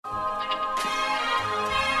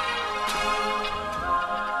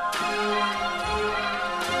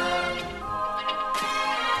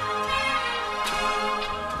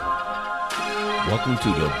Welcome to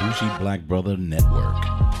the Bougie Black Brother Network.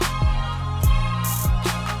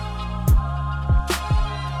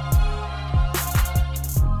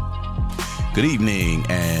 Good evening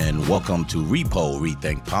and welcome to Repo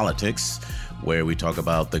Rethink Politics, where we talk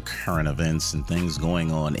about the current events and things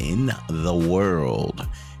going on in the world.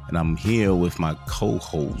 And I'm here with my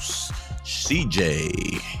co-host,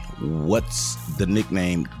 CJ. What's the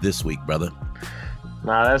nickname this week, brother?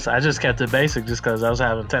 Nah, I just kept it basic just because I was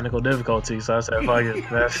having technical difficulties. So I said, fuck it.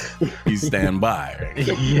 You stand by.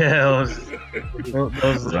 Yeah, it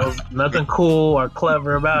was nothing cool or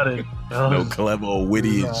clever about it. No clever or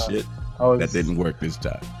witty and shit. That didn't work this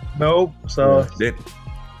time. Nope. So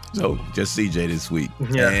just CJ this week.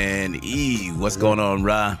 Yeah. And Eve, what's going on,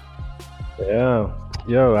 Ra? Yeah.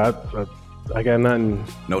 Yo, I got nothing.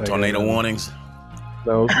 No tornado warnings?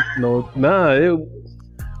 No. Nah.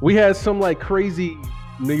 We had some like crazy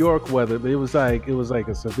New York weather. It was like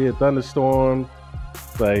a severe thunderstorm.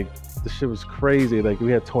 Like the shit was crazy. Like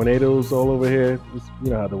we had tornadoes all over here. You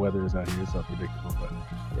know how the weather is out here. It's unpredictable, but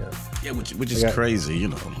Yeah, which is crazy. You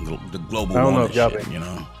know, the global warming shit. You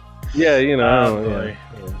know. Yeah, you know.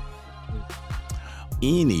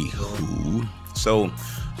 Anywho, so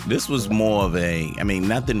this was more of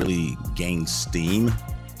nothing really gained steam.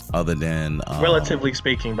 Other than relatively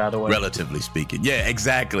speaking, by the way. Relatively speaking, yeah,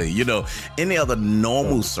 exactly. You know, any other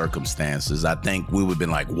normal circumstances, I think we would have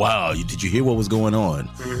been like, "Wow, did you hear what was going on?"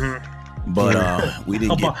 Mm-hmm. But we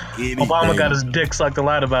didn't get anything. Obama got his dick sucked a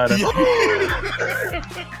lot about it.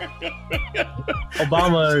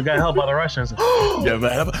 Obama got help by the Russians. Yeah,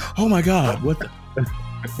 man. Oh my God, what?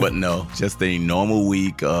 But no, just a normal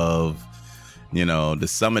week of. You know, the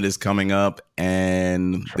summit is coming up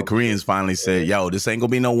and the Koreans finally said, yo, this ain't gonna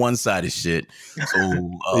be no one-sided shit. So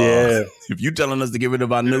if you telling us to get rid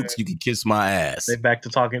of our nukes, you can kiss my ass. They back to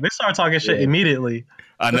talking. They start talking shit immediately.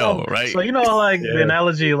 I know, right? So, the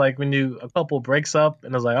analogy, like when a couple breaks up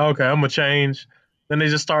and it's like, okay, I'm gonna change. Then they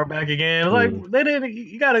just start back again. Like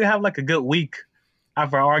you gotta have like a good week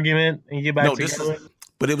after an argument and you get back together.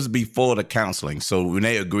 But it was before the counseling. So when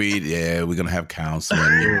they agreed, we're going to have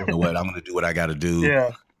counseling. You know what? I'm going to do what I got to do.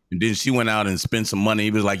 Yeah. And then she went out and spent some money.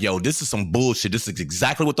 He was like, yo, this is some bullshit. This is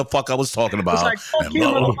exactly what the fuck I was talking about. It's like, fuck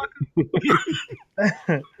you,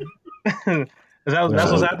 motherfucker.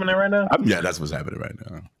 That's what's happening right now? Yeah, that's what's happening right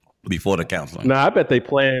now. Before the counseling. Nah, I bet they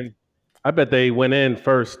went in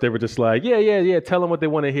first. They were just like, yeah. Tell them what they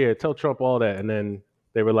want to hear. Tell Trump all that. And then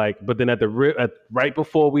they were like, but then right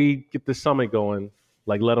before we get the summit going,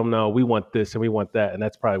 like, let them know we want this and we want that, and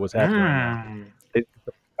that's probably what's happening right now.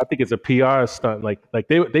 I think it's a PR stunt. Like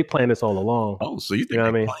they planned this all along. Oh, so you think know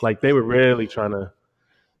what I mean? Like they were really trying to.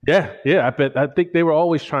 Yeah. I think they were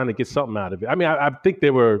always trying to get something out of it. I mean, I think they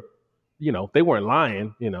were, they weren't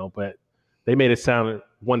lying, but they made it sound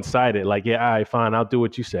one-sided. Like, yeah, all right, fine, I'll do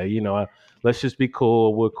what you say. Let's just be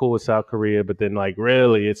cool. We're cool with South Korea, but then like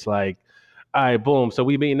really, it's like, all right, boom. So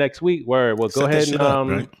we meet next week. Word. Well, go ahead and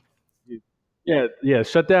right? Yeah.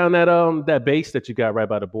 Shut down that base that you got right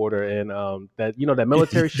by the border, and that that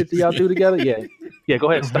military shit that y'all do together. Yeah.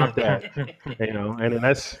 Go ahead and stop that. And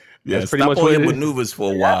that's pretty much all your maneuvers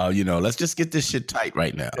for a while. Let's just get this shit tight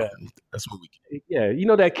right now. Yeah. That's what we can.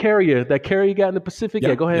 Yeah, that carrier you got in the Pacific.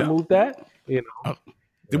 Yeah, go ahead and move that.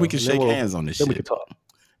 Then we can shake hands on this shit. Then we can talk.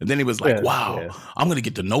 And then he was like, "Wow, I'm gonna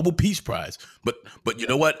get the Nobel Peace Prize, but you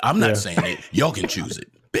know what? I'm not saying it. Y'all can choose it,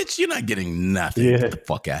 bitch. You're not getting nothing. Get the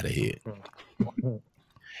fuck out of here."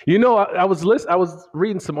 I was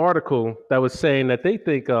reading some article that was saying that they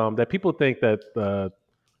think that people think that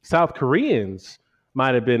South Koreans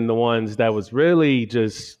might have been the ones that was really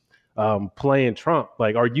just playing Trump,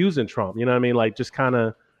 like, or using Trump. You know what I mean? Like just kind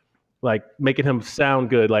of like making him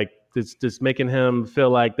sound good, like just making him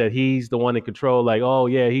feel like that he's the one in control. Like, oh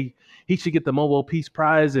yeah, he should get the Nobel Peace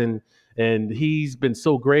Prize, and he's been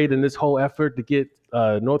so great in this whole effort to get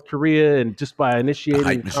North Korea, and just by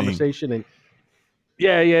initiating the conversation and.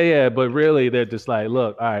 Yeah. But really, they're just like,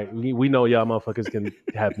 look, all right, we know y'all motherfuckers can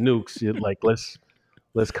have nukes. Like, let's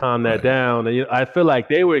calm that down. And I feel like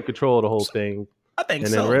they were in control of the whole thing. I think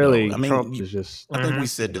and so. Then really, Trump is just. I think we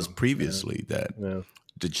said this previously that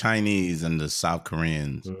the Chinese and the South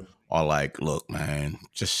Koreans are like, look, man,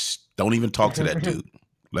 just don't even talk to that dude.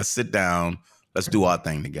 Let's sit down. Let's do our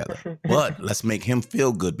thing together. But let's make him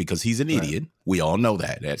feel good because he's an idiot. We all know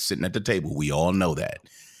that. That's sitting at the table. We all know that.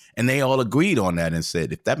 And they all agreed on that and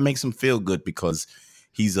said, if that makes him feel good because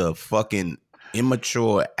he's a fucking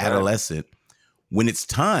immature adolescent, when it's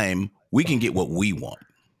time, we can get what we want.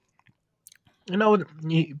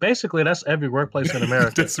 Basically, that's every workplace in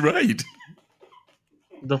America. That's right.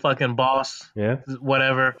 The fucking boss, yeah,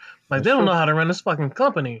 whatever. Like, they don't know how to run this fucking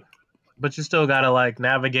company. but you still gotta like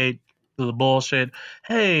navigate through the bullshit.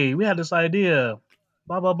 Hey, we had this idea,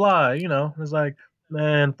 blah blah blah. It's like,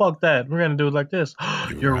 man, fuck that. We're gonna do it like this.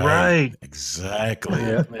 You're right. Exactly.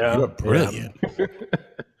 Yeah. You're brilliant.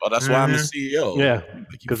 Well, that's why I'm the CEO. Yeah,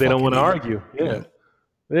 because they don't want to argue. Yeah.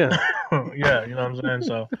 Yeah, you know what I'm saying.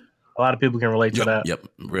 So a lot of people can relate to that. Yep,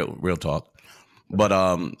 real talk. But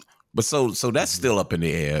so that's still up in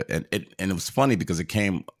the air, and it was funny because it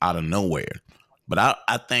came out of nowhere. But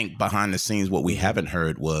I think behind the scenes, what we haven't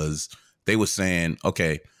heard was they were saying,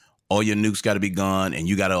 okay, all your nukes got to be gone, and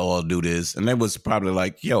you got to all do this, and they was probably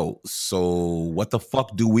like, yo, so what the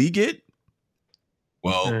fuck do we get?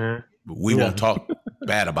 Well, we won't talk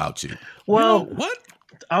bad about you. Well, what?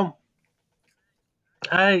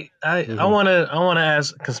 I want to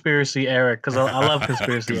ask Conspiracy Eric, because I love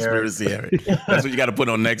Conspiracy Eric. That's what you got to put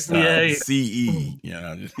on next time. Yeah. CE.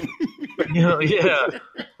 Yeah.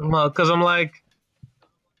 Well, because I'm like,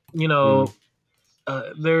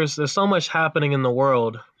 there's so much happening in the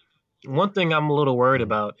world. One thing I'm a little worried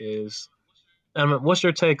about is, what's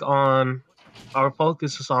your take on our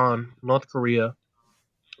focus is on North Korea,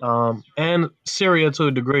 and Syria to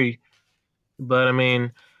a degree, but I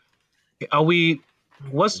mean,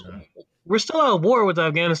 we're still at war with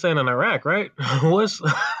Afghanistan and Iraq, right? what's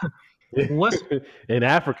in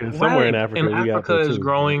Africa, somewhere in Africa. And Africa is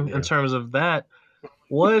growing in terms of that.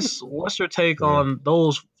 What's your take on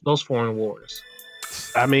those foreign wars?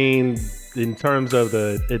 I mean, in terms of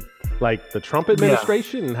the Trump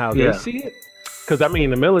administration and how they see it, because I mean,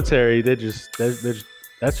 the military, that's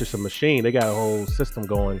just a machine. They got a whole system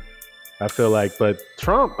going, I feel like. But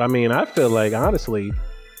Trump, I mean, I feel like honestly,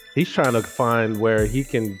 he's trying to find where he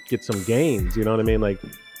can get some gains. You know what I mean? Like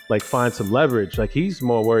find some leverage. Like he's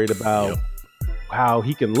more worried about how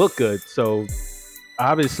he can look good. So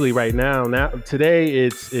obviously, right now today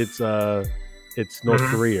it's North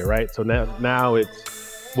Korea, right? So now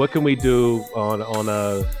it's what can we do on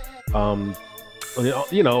a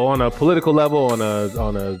political level, on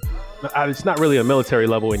a it's not really a military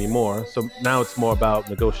level anymore. So now it's more about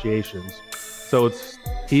negotiations. So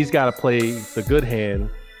he's got to play the good hand,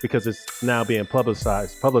 because it's now being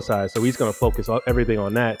publicized. So he's going to focus everything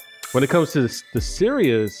on that. When it comes to the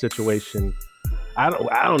Syria situation, I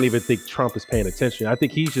don't even think Trump is paying attention. I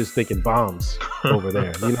think he's just thinking bombs over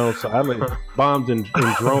there. So I mean, bombs and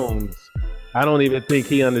drones. I don't even think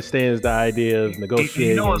he understands the idea of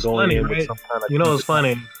negotiating and going funny, in right? with some kind of. It's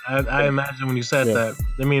funny. I imagine when you said that,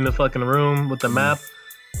 they mean the fucking room with the map,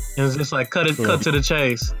 and it's just like cut to the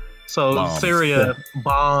chase. So bombs. Syria,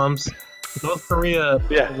 bombs. North Korea,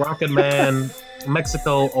 Rocket Man,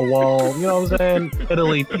 Mexico, a wall. You know what I'm saying?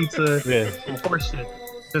 Italy, pizza, some horse shit.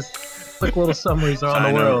 Just quick little summaries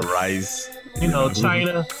around the world. Rice.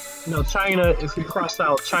 China. China. If you cross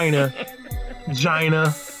out China,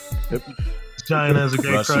 China. China is a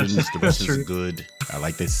great Russians. The Russians good. I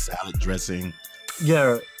like this salad dressing.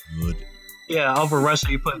 Yeah. Good. Yeah. Over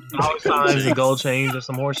Russia, you put dollar signs and gold chains or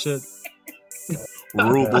some more shit.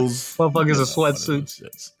 Rubles. Motherfuckers are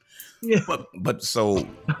sweatsuits. Yeah. But so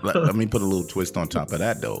let me put a little twist on top of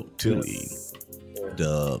that though, too.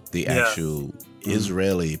 The actual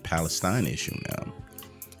Israeli-Palestine issue now,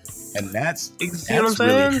 and that's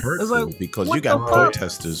really hurtful, because you got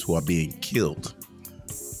protesters who are being killed.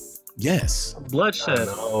 Yes, bloodshed.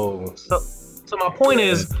 So my point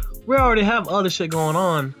is, we already have other shit going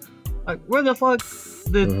on. Like, where the fuck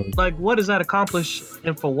did what does that accomplish,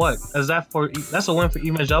 and for what? That's a win for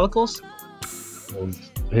evangelicals?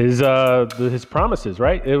 His promises,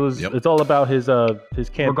 right? It's all about his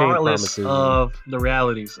campaign regardless promises of the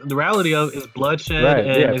realities. The reality of is bloodshed,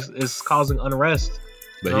 and is causing unrest.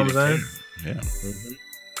 But you know what I'm saying?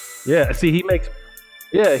 Yeah. See, he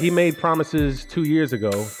made promises 2 years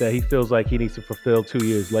ago that he feels like he needs to fulfill 2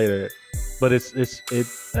 years later. But it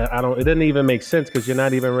doesn't even make sense, because you're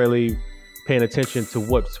not even really paying attention to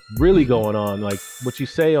what's really going on. Like, what you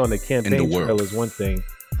say on the campaign trail is one thing,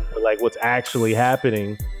 but like what's actually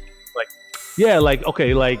happening,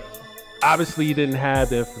 obviously you didn't have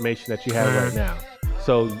the information that you have right now.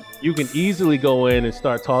 So you can easily go in and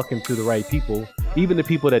start talking to the right people, even the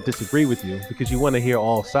people that disagree with you, because you want to hear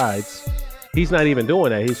all sides. He's not even doing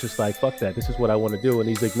that. He's just like, fuck that. This is what I want to do. And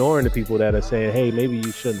he's ignoring the people that are saying, hey, maybe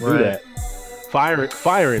you shouldn't do that.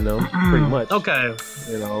 Firing them pretty much. Okay.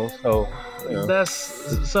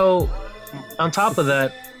 That's so on top of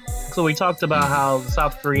that. So we talked about how the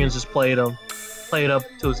South Koreans just played up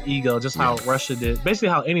to his ego, just how Russia did. Basically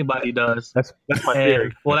how anybody does. That's my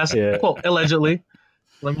theory. Well, that's quote, allegedly.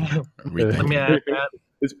 Let me add that.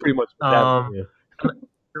 It's pretty much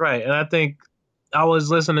right. And I think I was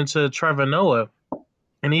listening to Trevor Noah,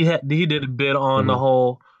 and he did a bit on the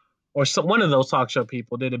whole or one of those talk show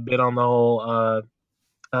people did a bit on the whole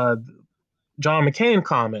John McCain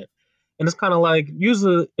comment, and it's kind of like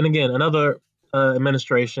usually, and again, another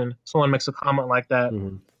administration, someone makes a comment like that.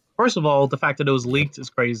 Mm-hmm. First of all, the fact that it was leaked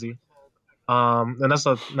is crazy, and that's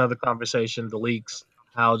another conversation. The leaks,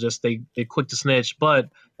 how just they quick to snitch, but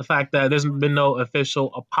the fact that there's been no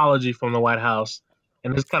official apology from the White House,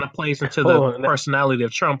 and this kind of plays into the personality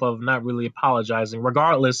of Trump of not really apologizing,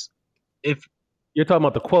 regardless if you're talking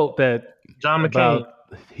about the quote that John McCain.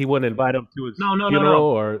 He wouldn't invite him to his funeral? No.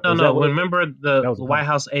 Or no. Remember the White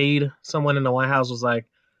House aide? Someone in the White House was like,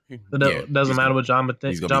 it doesn't matter what John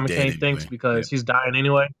McCain thinks because he's dying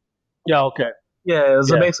anyway. Yeah, okay. Yeah,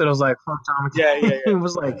 so basically it was like, fuck John McCain. Yeah. It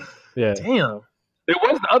was like, damn. There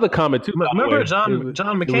was the other comment too. Remember John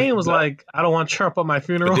McCain was like, I don't want Trump at my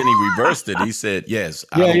funeral. But then he reversed it. He said, yes,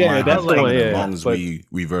 I don't mind that's like, as long as we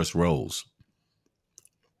reverse roles.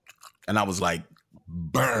 And I was like,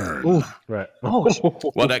 burn. Ooh, right. Oh,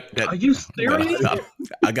 well, that are you serious?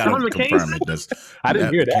 I got to confirm it. I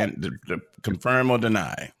didn't hear that. Confirm or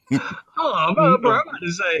deny. Oh, bro, I'm about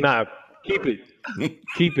to say. Nah, keep it.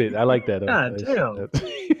 Keep it. I like that. God damn.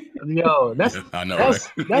 Yo, that's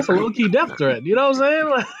a low key death threat. You know what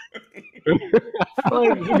I'm saying?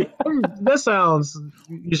 Like that sounds.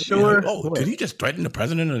 You sure? Oh, did he just threaten the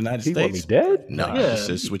president of the United States? Want me dead? No, he just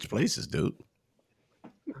said switch places, dude.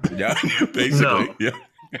 Yeah, basically. No. Yeah.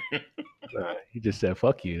 Nah, he just said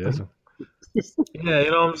 "fuck you." That's yeah,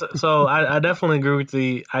 you know what I'm saying? So I definitely agree with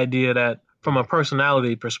the idea that from a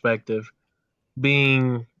personality perspective,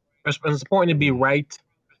 it's important to be right,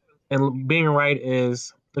 and being right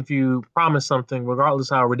is if you promise something, regardless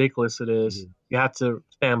how ridiculous it is, you have to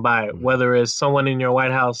stand by it. Whether it's someone in your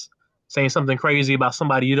White House saying something crazy about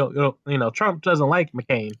somebody you don't, Trump doesn't like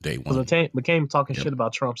McCain. Because McCain talking shit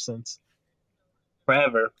about Trump since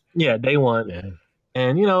forever. Yeah, day one. Yeah.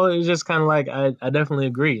 And it's just kind of like I definitely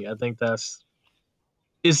agree. I think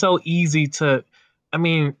it's so easy to. I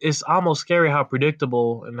mean, it's almost scary how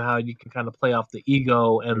predictable and how you can kind of play off the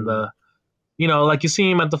ego and the, like you see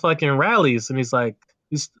him at the fucking rallies and he's like,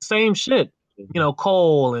 it's the same shit,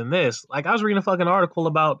 coal and this. Like I was reading a fucking article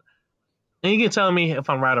about, and you can tell me if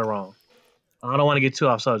I'm right or wrong. I don't want to get too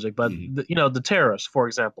off subject, but the tariffs, for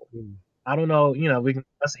example. I don't know,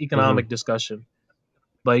 that's an economic discussion.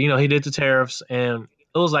 But he did the tariffs, and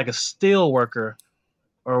it was like a steel worker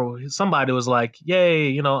or somebody was like,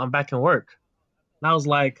 "Yay, I'm back in work." And I was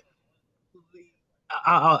like,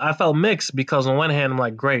 I felt mixed because on one hand I'm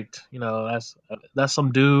like, "Great, that's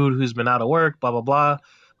some dude who's been out of work, blah blah blah."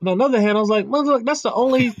 But on the other hand, I was like, "Look, that's the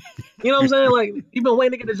only, you know what I'm saying? Like you've been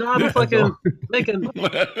waiting to get a job and fucking making."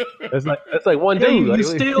 That's like one dude. You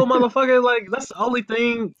steel motherfucker. Like that's the only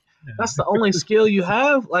thing. That's the only skill you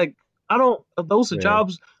have. Like. I don't. Those are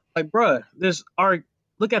jobs. Like, bruh,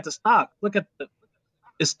 look at the stock.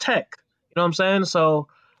 It's tech. You know what I'm saying? So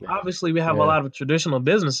obviously we have a lot of traditional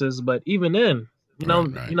businesses, but even then,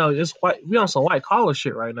 it's we on some white collar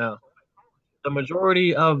shit right now. The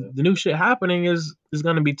majority of the new shit happening is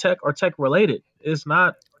going to be tech or tech related. It's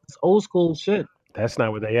not. It's old school shit. That's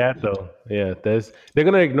not where they at though. Yeah, they're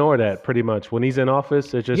gonna ignore that pretty much when he's in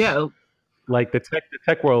office. It's just like the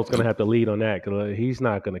tech world's going to have to lead on that because he's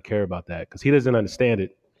not going to care about that because he doesn't understand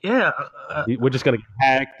it. Yeah. We're just going to get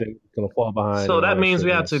hacked and going to fall behind. So that means we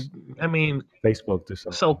have to, Facebook do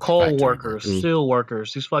something. So coal workers, steel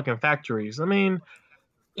workers, these fucking factories.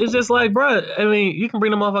 It's just like, bro, you can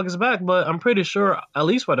bring the motherfuckers back, but I'm pretty sure, at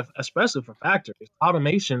least especially for factories,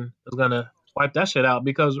 automation is going to wipe that shit out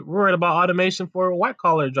because we're worried about automation for white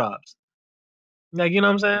collar jobs. Like, you know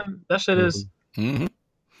what I'm saying? That shit is. Mm-hmm.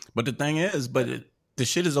 But the thing is, the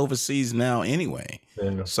shit is overseas now anyway.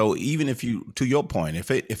 Yeah. So even if to your point,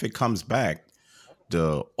 if it comes back,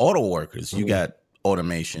 the auto workers, you got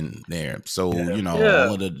automation there. So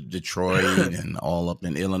all of the Detroit and all up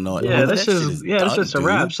in Illinois. Yeah, that's just a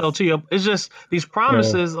wrap. So it's just these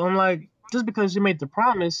promises. I'm like, just because you made the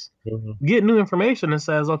promise, get new information that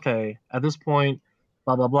says, okay, at this point,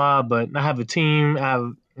 blah blah blah. But I have a team. I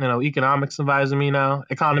have economics advising me now,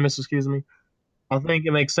 economists, excuse me. I think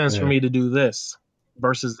it makes sense for me to do this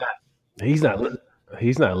versus that. He's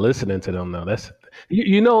not listening to them though. That's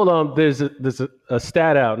there's a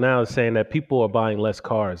stat out now saying that people are buying less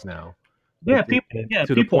cars now. Yeah,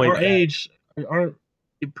 people our age are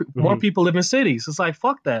more people live in cities. It's like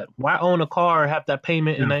fuck that. Why own a car, have that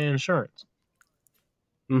payment and that insurance?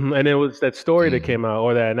 And it was that story that came out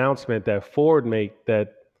or that announcement that Ford made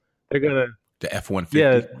that they're gonna. The F-150.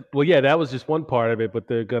 Yeah, well, that was just one part of it, but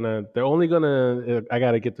they're only gonna. I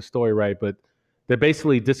got to get the story right, but they're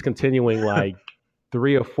basically discontinuing like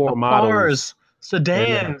 3 or 4 models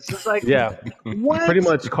sedans. It's like, what? Pretty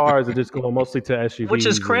much cars are just going mostly to SUVs, which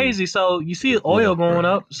is crazy. So you see oil going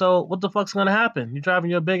up. So what the fuck's gonna happen? You're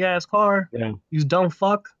driving your big ass car. Yeah. You dumb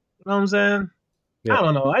fuck. You know what I'm saying? Yeah. I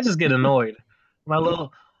don't know. I just get annoyed. My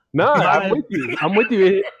little. No, I'm with you. I'm with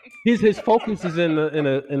you. His focus is in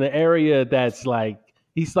the area that's like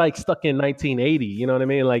he's like stuck in 1980. You know what I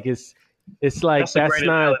mean? Like it's like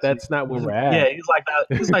that's not where we're at. Yeah,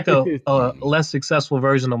 he's like a less successful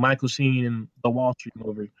version of Michael Sheen in the Wall Street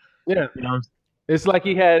movie. Yeah, you know. It's like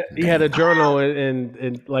he had a journal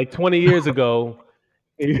in like 20 years ago.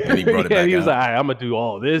 And he brought it back he was out. like, I'm gonna do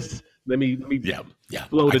all this. Let me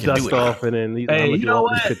blow the dust off, and then I'm gonna do all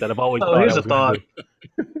this shit that I've always thought. Here's a thought.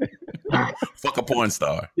 Fuck a porn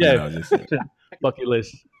star. Yeah, bucket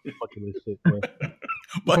list shit.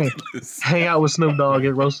 Bucket list. Hang out with Snoop Dogg,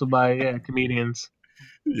 get roasted by comedians.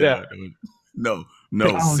 Yeah. No.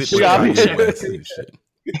 Sit with Kanye.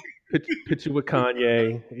 Picture with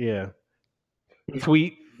Kanye. Yeah.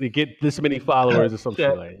 Tweet to get this many followers or some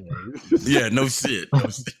shit like that. Yeah, no shit.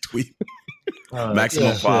 Tweet.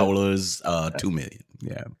 Maximum followers, 2 million.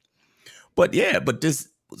 Yeah. But this,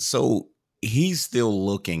 so he's still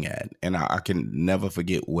looking at, and I can never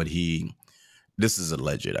forget what this is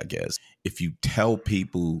alleged, I guess. If you tell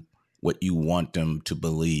people what you want them to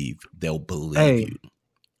believe, they'll believe you.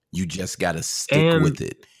 You just got to stick with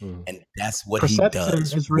it. And that's what he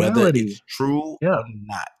does, whether it's true or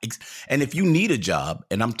not. And if you need a job,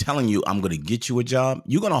 and I'm telling you, I'm going to get you a job,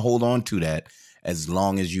 you're going to hold on to that as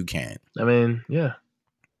long as you can. I mean, yeah.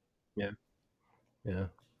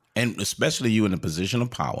 And especially you in a position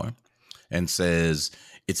of power and says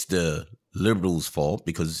it's the liberals' fault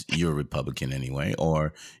because you're a Republican anyway,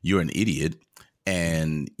 or you're an idiot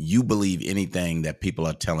and you believe anything that people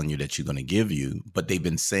are telling you that you're going to give you, but they've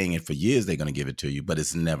been saying it for years, they're going to give it to you, but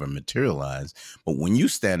it's never materialized. But when you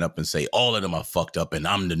stand up and say, all of them are fucked up and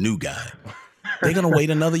I'm the new guy, they're going to wait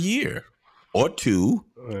another year or two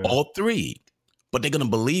or three, but they're going to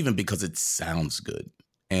believe him because it sounds good.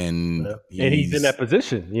 And he's in that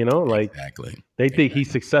position, like exactly. They think he's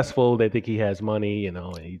successful. They think he has money, and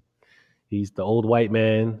he's the old white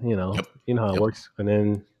man, You know how it works. And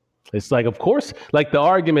then it's like, of course, like the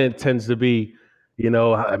argument tends to be,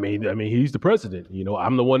 I mean, he's the president.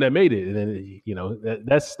 I'm the one that made it. And then,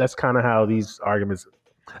 that's kind of how these arguments.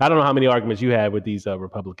 I don't know how many arguments you had with these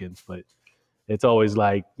Republicans, but it's always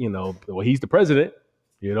like, well, he's the president.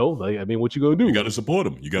 Like, I mean, what you gonna do? You got to support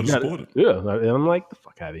him. You support him. Yeah, and I'm like, the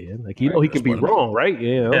fuck out of here. Like, he can be wrong, right?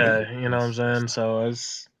 Yeah, you know what I'm saying. So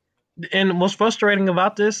and what's frustrating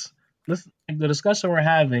about the discussion we're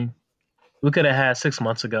having, we could have had 6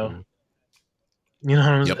 months ago. You know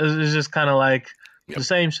what I'm saying? It's just kind of like the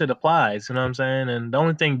same shit applies. You know what I'm saying? And the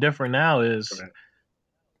only thing different now is,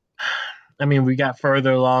 I mean, we got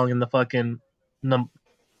further along in the fucking.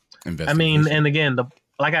 I mean, and again,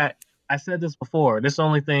 I said this before. This is my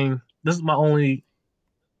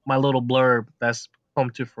little blurb that's come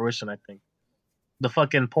to fruition, I think. The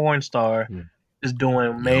fucking porn star is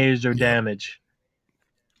doing major damage.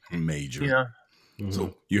 Major. Yeah.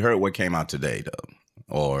 So you heard what came out today, though?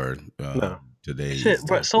 Or today? Shit,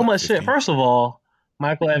 bro, so much 15? Shit. First of all,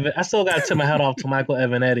 Michael Evan, I still got to tip my hat off to Michael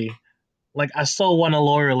Evanetti. Like, I so want a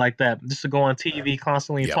lawyer like that, just to go on TV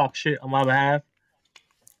constantly and talk shit on my behalf.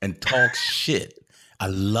 And talk shit. I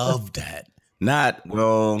love that. Not,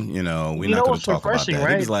 we're not going to talk about that. Right?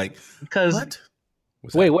 He was like, because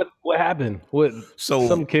what? What happened?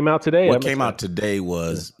 Something came out today? What came out today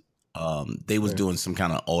was they was doing some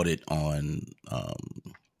kind of audit on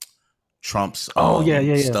Trump's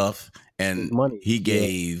stuff. And he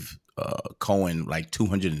gave Cohen like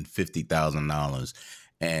 $250,000.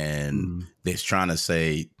 And they're trying to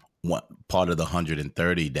say what part of the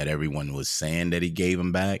 130 that everyone was saying that he gave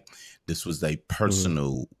him back. This was a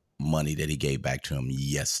personal money that he gave back to him.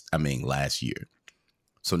 Last year.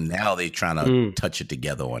 So now they're trying to touch it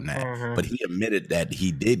together on that. But he admitted that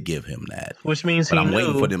he did give him that, which means I'm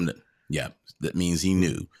waiting for them to. Yeah, that means he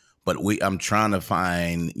knew. But I'm trying to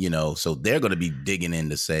find, so they're going to be digging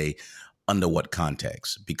in to say under what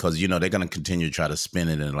context, because they're going to continue to try to spin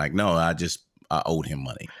it and like, no, I owed him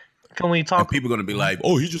money. Can we talk? And people are going to be like,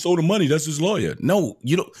 oh, he just owed him money. That's his lawyer. No,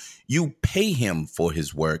 you don't. You pay him for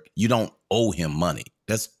his work. You don't owe him money.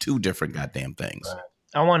 That's two different goddamn things. Right.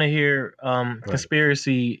 I want to hear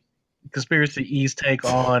conspiracy E's take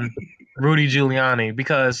on Rudy Giuliani,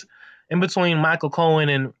 because in between Michael Cohen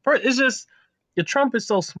and it's just Trump is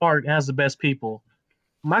so smart and has the best people.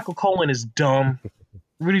 Michael Cohen is dumb.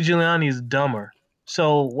 Rudy Giuliani is dumber.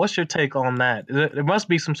 So what's your take on that? There must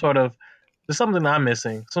be there's something I'm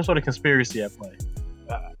missing, some sort of conspiracy at play.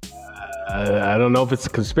 I don't know if it's a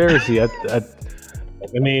conspiracy. I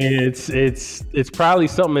mean, it's probably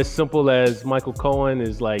something as simple as Michael Cohen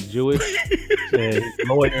is like Jewish and he's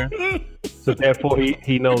a lawyer, so therefore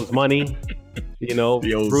he knows money. You know,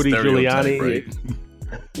 Rudy Giuliani. Right?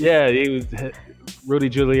 Yeah, he was. Rudy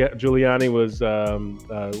Giuliani was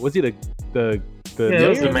he the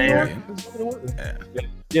man? Yeah.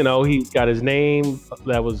 You know, he got his name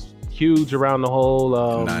that was huge around the whole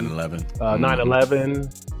 9/11. 9/11.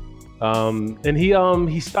 And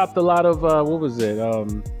he stopped a lot of what was it?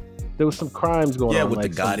 There was some crimes going on. Yeah, with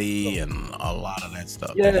like the Gotti and a lot of that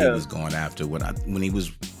stuff. Yeah, that he was going after when he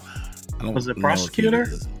was. Was it prosecutor?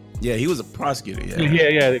 He was a prosecutor.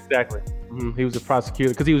 Yeah, exactly. Mm-hmm. He was a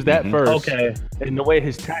prosecutor because he was that first. Okay, and the way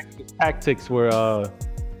his tactics were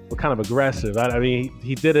kind of aggressive. I mean,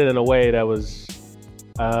 he did it in a way that was.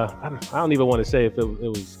 I don't even want to say if it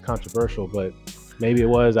was controversial, but maybe it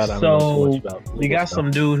was. I don't know too much about. We got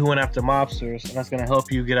some dude who went after mobsters, and that's gonna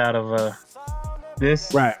help you get out of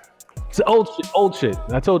this. Right. It's old shit.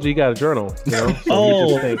 I told you got a journal. You know?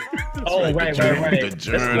 So right. The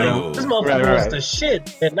journal. This motherfucker was the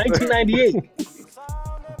shit in 1998.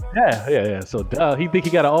 Yeah. So he think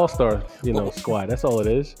he got an all-star, squad. That's all it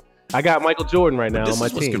is. I got Michael Jordan right now on my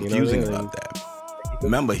team. This is what's confusing about that.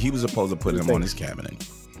 Remember, he was supposed to put him on his cabinet,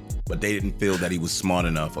 but they didn't feel that he was smart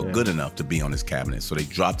enough or good enough to be on his cabinet. So they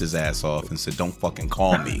dropped his ass off and said, "Don't fucking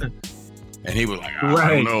call me." And he was like,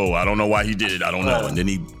 I don't know why he did it. I don't know. And then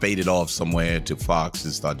he faded off somewhere to Fox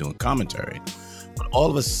and started doing commentary. But all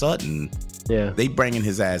of a sudden, they bringing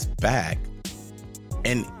his ass back.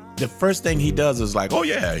 And the first thing he does is like, oh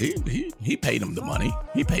yeah, he paid him the money.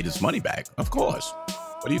 He paid his money back. Of course.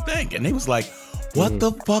 What do you think? And he was like, what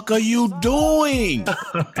the fuck are you doing?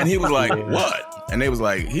 And he was like, what? And they was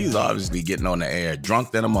like, he's obviously getting on the air,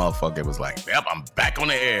 drunk than a motherfucker. It was like, yep, I'm back on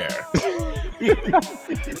the air.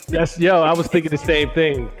 I was thinking the same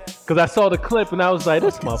thing because I saw the clip and I was like,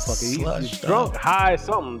 this motherfucker, he's drunk, high,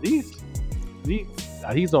 something.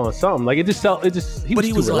 He's on something. Like he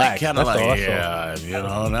was like kind of like,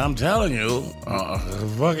 I'm telling you,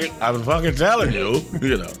 I'm fucking telling you,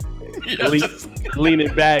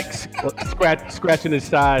 leaning back, scratching his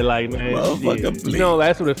side, like, man,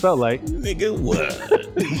 that's what it felt like. Nigga, what?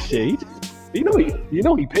 Shit. He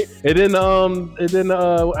paid. And then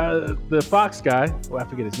the Fox guy, I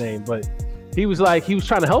forget his name, but he was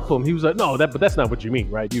trying to help him. He was like, no, but that's not what you mean,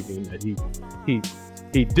 right? You mean that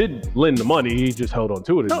he didn't lend the money. He just held on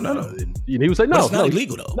to it. No. And he was like, no, it's not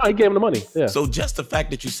illegal though. No, he gave him the money. Yeah. So just the fact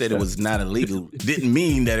that you said it was not illegal didn't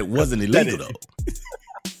mean that it wasn't illegal though.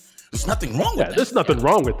 There's nothing wrong with that. There's nothing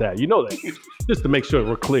wrong with that. You know that. Just to make sure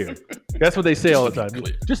we're clear. That's what they say all the time.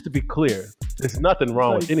 Just to be clear. There's nothing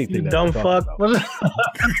wrong with anything. You dumb fuck.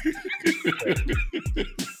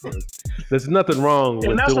 There's nothing wrong with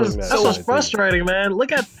doing that. That's what's frustrating, man.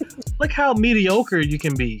 Look how mediocre you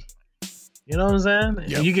can be. You know what I'm saying?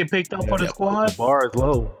 Yep. You get picked up for the squad. The bar is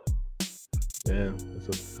low. Yeah,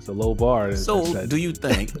 it's a low bar. So, do you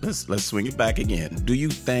think? let's swing it back again. Do you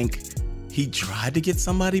think he tried to get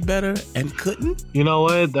somebody better and couldn't? You know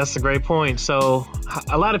what? That's a great point. So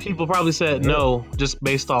a lot of people probably said no, just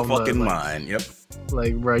based off fucking mind. Yep.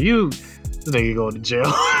 Like, bro, this nigga going to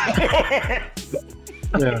jail.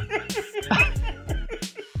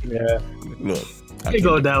 Yeah. Look, I can't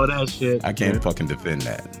go down with that shit. I can't fucking defend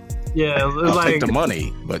that. Yeah, I'll take the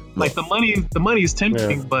money, but like the money is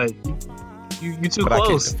tempting, but you too close. I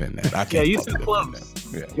can't defend that. I can't. You too close.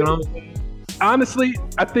 Yeah. You know what I'm saying? Honestly,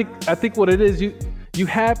 I think what it is, you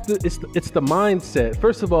have to. It's the mindset.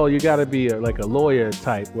 First of all, you got to be a lawyer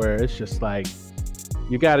type, where it's just like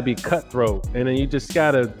you got to be cutthroat, and then you just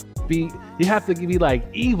got to be. You have to be like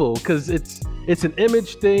evil because it's an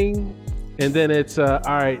image thing, and then it's all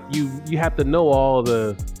right. You have to know all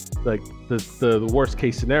the worst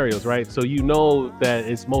case scenarios, right? So you know that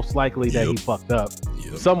it's most likely that he fucked up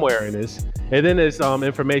somewhere in this. And then there's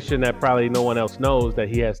information that probably no one else knows that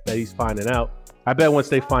he's finding out. I bet once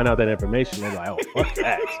they find out that information, they're like, "Oh, fuck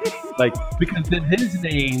that!" Because then his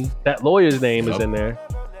name, that lawyer's name, is in there.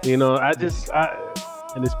 And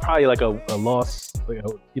it's probably like a loss.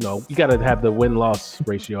 You got to have the win-loss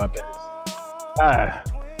ratio. I bet.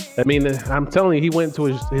 I mean, I'm telling you, he went to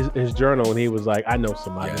his journal and he was like, "I know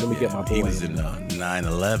somebody. Let me get my boy." He was in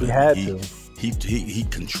 9/11. He had to. He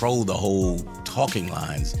controlled the whole talking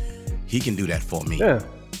lines. He can do that for me. Yeah.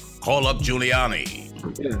 Call up Giuliani.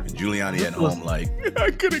 Yeah. Giuliani at home, like,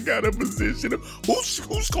 I could have got a position.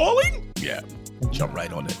 Who's calling? Yeah, jump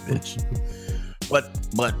right on that bitch. But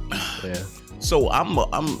So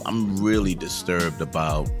I'm really disturbed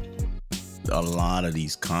about a lot of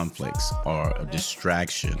these conflicts are a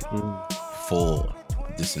distraction for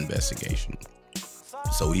this investigation.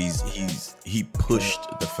 So he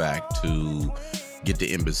pushed the fact to get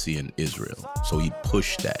the embassy in Israel. So he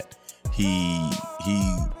pushed that. He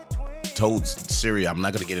told Syria, I'm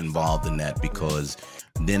not going to get involved in that because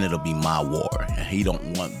then it'll be my war. And he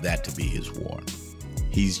don't want that to be his war.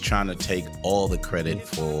 He's trying to take all the credit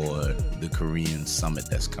for the Korean summit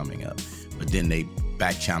that's coming up. But then they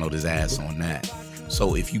back channeled his ass on that.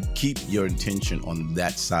 So if you keep your intention on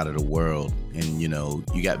that side of the world, and you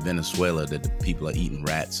got Venezuela that the people are eating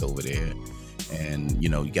rats over there, and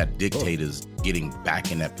you got dictators getting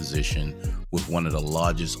back in that position with one of the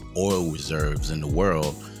largest oil reserves in the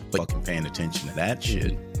world, but fucking paying attention to that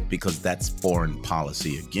shit because that's foreign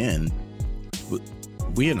policy again.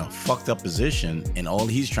 We're in a fucked up position, and all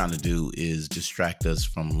he's trying to do is distract us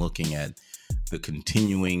from looking at the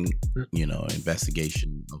continuing,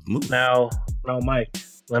 investigation of moves. Now, Mike,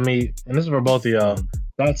 and this is for both of y'all.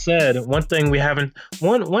 That said, one thing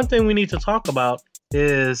we need to talk about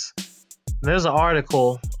is there's an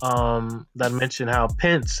article that mentioned how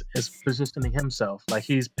Pence is positioning himself. Like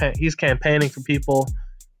he's campaigning for people,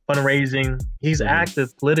 fundraising. He's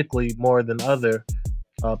active politically more than other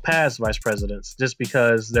past vice presidents, just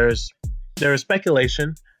because there is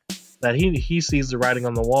speculation that he sees the writing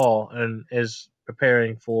on the wall and is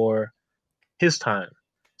preparing for his time.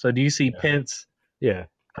 So do you see Pence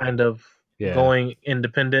kind of going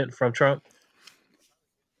independent from Trump?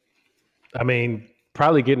 I mean,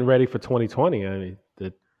 probably getting ready for 2020. I mean,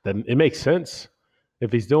 that it makes sense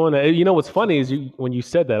if he's doing that. What's funny is when you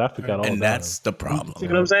said that, I forgot all about it. And that's the problem. See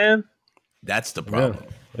what I'm saying? That's the problem.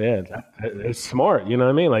 Yeah, it's smart. You know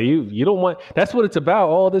what I mean? Like you don't want. That's what it's about.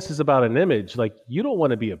 All this is about an image. Like you don't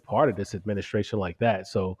want to be a part of this administration like that.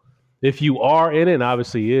 So if you are in it, and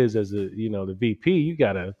obviously is as the VP, you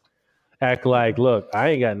gotta act like, look, I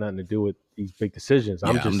ain't got nothing to do with these big decisions.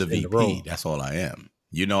 I'm the VP. room. That's all I am.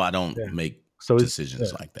 I don't make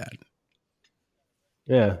decisions like that.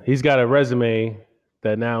 Yeah, he's got a resume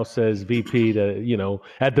that now says VP. That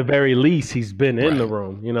at the very least, he's been in the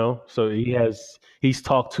room. So he's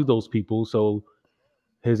talked to those people. So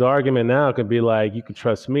his argument now can be like, you can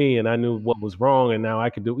trust me, and I knew what was wrong, and now I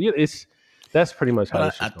can do. That's pretty much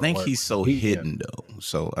how. I think he's so hidden though.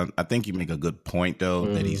 So I think you make a good point though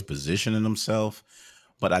that he's positioning himself,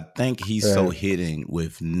 but I think he's so hidden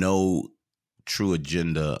with no true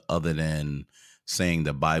agenda other than saying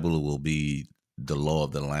the Bible will be the law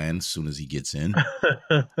of the land as soon as he gets in.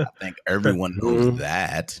 I think everyone knows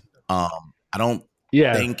that. I don't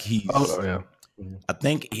think he's. I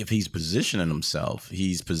think if he's positioning himself,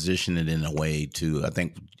 he's positioning it in a way to. I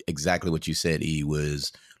think exactly what you said. He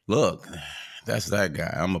was, look, that's that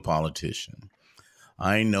guy. I'm a politician.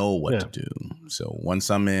 I know what to do. So once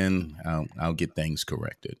I'm in, I'll get things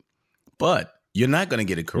corrected. But you're not going to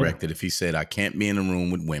get it corrected if he said, I can't be in a room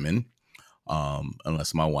with women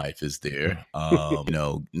unless my wife is there.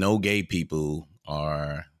 No gay people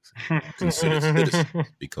are considered citizens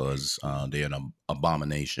because they're an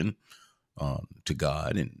abomination to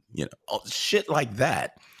God, and shit like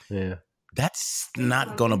that. Yeah, that's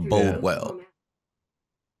not going to bode well.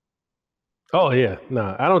 Oh yeah,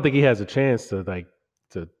 no, I don't think he has a chance to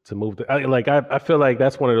move. I feel like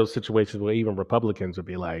that's one of those situations where even Republicans would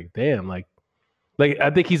be like, damn, like I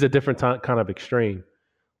think he's a different kind of extreme,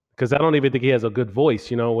 because I don't even think he has a good voice.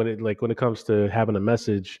 When it comes to having a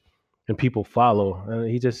message and people follow,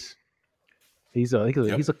 he's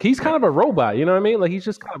kind of a robot. You know what I mean? Like he's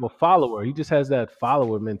just kind of a follower. He just has that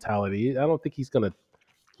follower mentality. I don't think he's gonna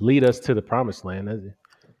lead us to the promised land.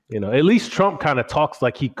 At least Trump kind of talks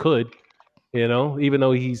like he could. Even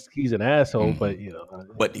though he's an asshole,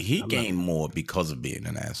 but he gained more because of being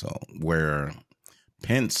an asshole. Where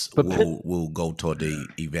Pence will go toward the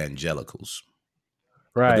evangelicals,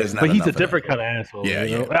 right? But he's a different kind of asshole.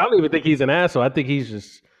 Yeah. I don't even think he's an asshole. I think he's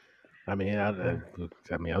just.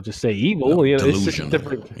 I'll just say evil. Delusional. It's just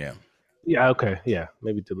different. Yeah. Yeah. Okay. Yeah.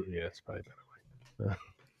 Maybe. Yeah. It's probably a better way.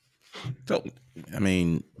 So,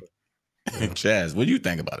 Chaz, what do you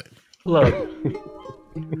think about it? Look,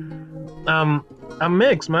 I'm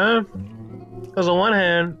mixed, man. Because on one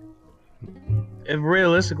hand, if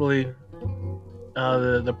realistically,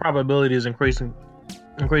 the probability is increasing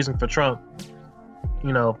for Trump,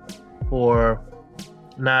 for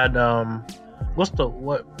not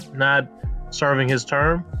not serving his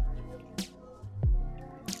term,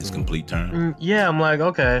 his complete term. Yeah, I'm like,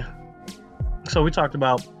 okay. So we talked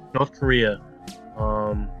about North Korea,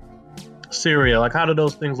 Syria. Like, how do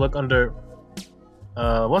those things look under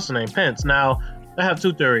what's the name, Pence? Now, I have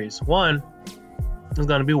two theories. One is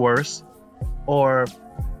going to be worse, or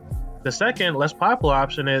the second, less popular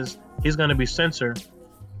option is he's going to be censored,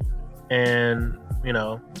 and you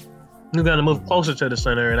know, who's going to move closer to the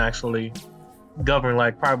center and actually govern,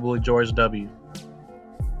 like probably George W.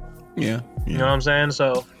 Yeah. You know what I'm saying?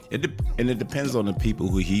 So it depends on the people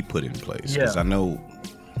who he put in place. Because Yeah. I know,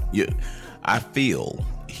 I feel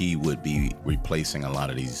he would be replacing a lot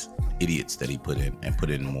of these idiots that he put in and put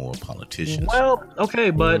in more politicians. Well, okay,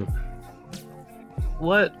 but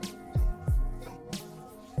what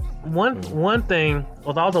one thing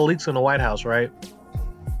with all the leaks in the White House, right?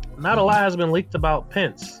 Not a lot has been leaked about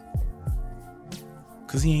Pence.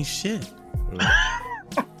 Cause he ain't shit.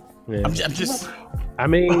 Yeah. I'm just. I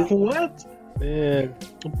mean, What? yeah.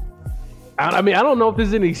 I mean, I don't know if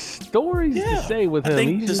there's any stories Yeah. to say with him. I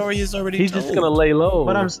think the story is already He's told. just gonna lay low.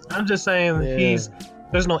 But I'm just saying Yeah.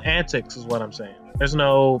 there's no antics is what I'm saying. There's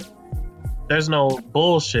no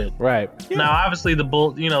bullshit. right. Now obviously the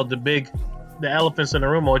elephants in the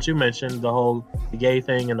room, what you mentioned, the whole gay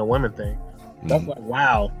thing and the women thing. That's like,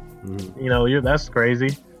 wow. Mhm. You know, that's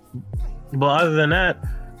crazy. But other than that,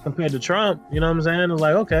 compared to Trump, you know what I'm saying? It's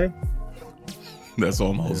like, okay. That's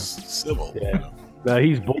almost civil. Yeah. Now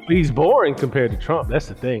he's boring compared to Trump. That's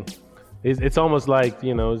the thing. It's almost like,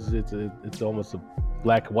 you know, it's almost a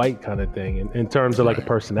black white kind of thing in terms of like a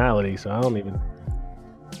personality. So I don't even.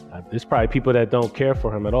 There's probably people that don't care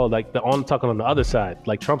for him at all. Like I'm talking on the other side,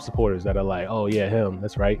 like Trump supporters that are like, oh yeah, him.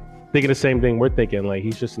 That's right. Thinking the same thing we're thinking. Like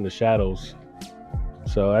he's just in the shadows.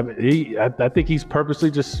 So I think he's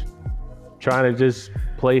purposely just trying to just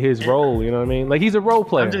play his role. You know what I mean? Like he's a role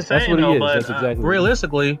player. I'm just That's saying what he though, is. but That's exactly what he is.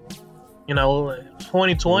 realistically, you know,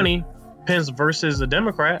 2020, Pence versus a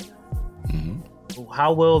Democrat,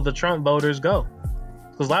 how will the Trump voters go?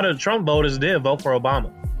 Because a lot of the Trump voters did vote for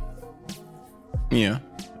Obama. Yeah.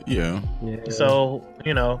 So,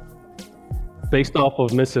 you know, based off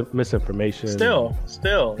of misinformation. still,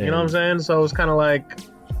 you know what I'm saying? So it's kind of like,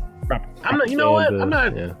 I'm not, you know what? I'm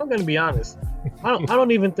not, Yeah. I'm going to be honest. I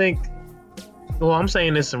don't even think, well, I'm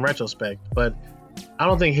saying this in retrospect, but I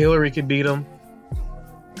don't think Hillary could beat him.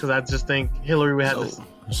 Because I just think Hillary would have this.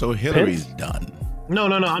 So Hillary's done. No.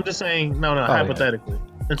 I'm just saying, hypothetically.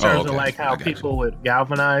 In terms of like how people would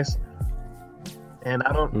galvanize. And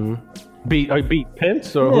I don't. Beat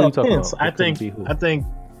Pence or who are you talking Pence. about? I think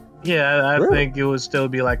Really? think it would still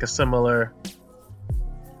be like a similar.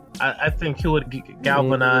 I think he would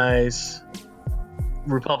galvanize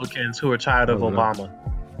Republicans who are tired of Obama.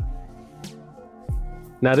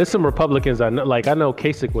 Now there's some Republicans I know. Like I know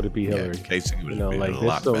Kasich would have beat Hillary. Yeah, Kasich would You know, have been like, a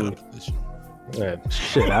lot there's better some- position.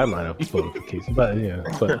 Shit, I might have voted for Kasich, but yeah,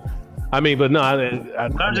 but I mean, but no.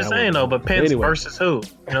 I'm just saying though. But Pence versus who?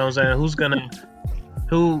 You know what I'm saying? Who's gonna?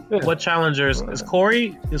 Who? Yeah. What challengers is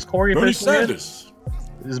Corey? Is Corey Bernie officially in? Sanders.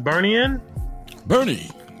 Is Bernie in? Bernie.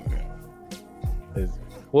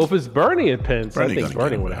 Well, if it's Bernie and Pence, Bernie I think gonna Bernie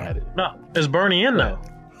get him would have now. had it. No, is Bernie in though?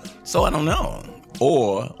 So I don't know.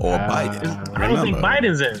 Or Biden. I don't think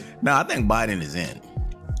Biden's in. No, I think Biden is in.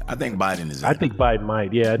 I think Biden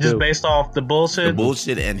might. Yeah, I Just do. based off the bullshit. the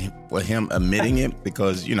bullshit and for him admitting it,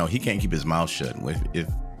 because you know he can't keep his mouth shut. If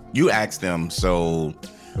you ask them, so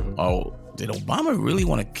oh, did Obama really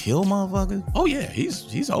want to kill motherfuckers? Oh yeah,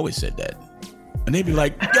 he's always said that, and they'd be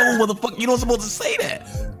like, yo, motherfucker, you don't supposed to say that.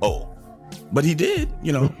 Oh, but he did.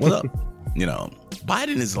 You know what up? You know,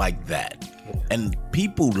 Biden is like that, and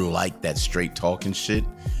people like that straight talking shit,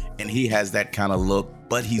 and he has that kind of look.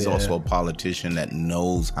 But he's also a politician that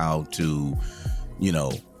knows how to, you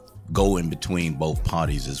know, go in between both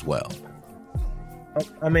parties as well.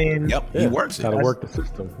 I mean, He works it. How to work the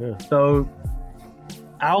system. Yeah, so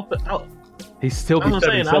he's still. I'm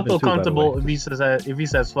saying I'll feel too, by the comfortable way. if he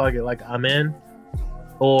says fuck it, like I'm in,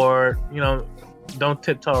 or you know, don't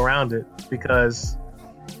tiptoe around it, because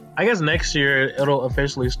I guess next year it'll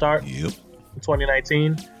officially start. Yep.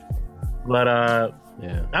 2019, but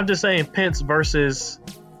Yeah. I'm just saying Pence versus,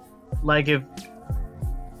 like, if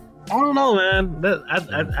I don't know, man.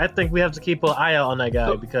 I think we have to keep an eye out on that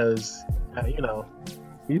guy because you know.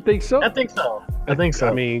 You think so? I think so. I think so.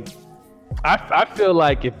 I mean, I feel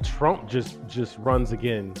like if Trump just runs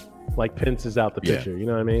again, like Pence is out the Yeah. picture. You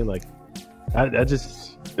know what I mean? Like,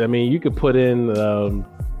 I mean, you could put in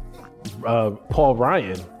Paul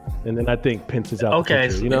Ryan, and then I think Pence is out the Okay,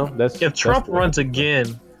 picture. You know, if Trump runs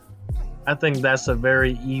again, I think that's a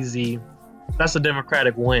very easy. That's a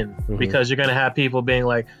Democratic win because you're gonna have people being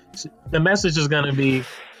like, the message is gonna be,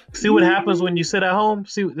 see what happens when you sit at home.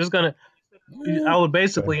 See, there's gonna. I would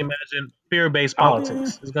basically imagine fear-based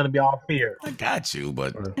politics. It's gonna be all fear. I got you,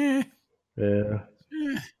 but yeah, I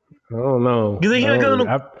don't know. You think he's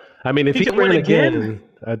gonna? I mean, if he he can win ran again?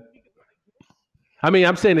 I mean,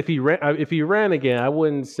 I'm saying if he ran again, I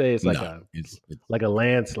wouldn't say it's like no, it's like a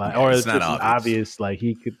landslide, Yeah, or it's it's not just obvious. obvious. Like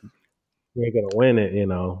he could. we ain't gonna win it.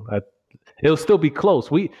 It'll still be close.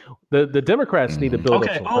 The Democrats need to build up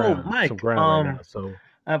Okay. some Oh, ground, Mike. right now. So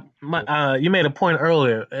You made a point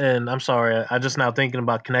earlier, and I'm sorry, I just now thinking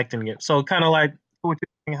about connecting it. So kind of like what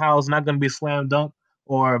you're saying, how it's not going to be slam dunk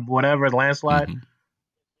or whatever landslide. Mm-hmm.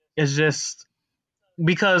 It's just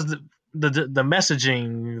because the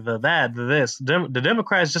messaging, the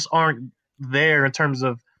Democrats just aren't there in terms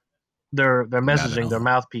of their messaging, their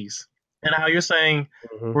mouthpiece. And how you're saying,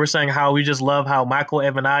 we're saying how we just love how Michael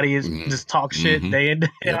Avenatti is just talk shit day in, day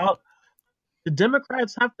out. The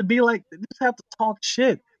Democrats have to be like, they just have to talk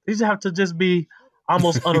shit. They just have to just be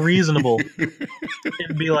almost unreasonable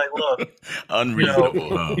and be like, look,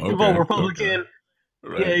 unreasonable. if you vote Republican,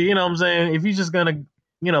 Right. yeah, you know what I'm saying? If you're just gonna,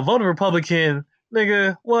 vote a Republican,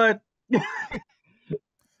 nigga, what? Do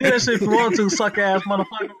that shit if you want to, suck ass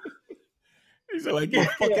motherfucker. He's like, you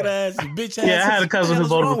fucking ass, bitch ass. Yeah, I had a cousin who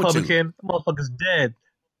voted Republican. The motherfucker's dead.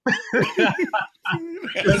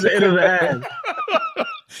 That's the end of the ad.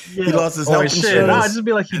 Yeah. He lost his health insurance. Nah, just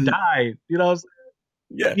be like he died.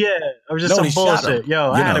 Yeah, or just some bullshit.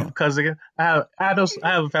 Yo, I had a cousin. I have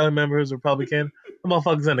a family member who's a Republican. The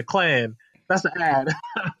motherfucker's in the Klan. That's the ad.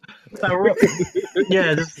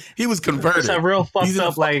 He was converted. It's a real fucked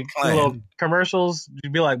up like little commercials.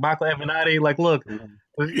 You'd be like Michael Avenatti, like, look,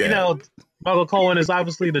 Michael Cohen is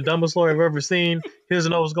obviously the dumbest lawyer I've ever seen. He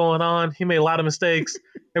doesn't know what's going on. He made a lot of mistakes.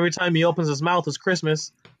 Every time he opens his mouth, it's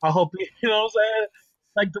Christmas. I hope you know what I'm saying.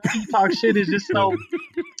 Like the way he talks shit is just so.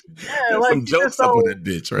 Yeah, like some jokes up with that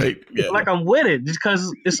bitch, right? Yeah. Like I'm with it, just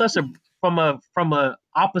because it's such a from a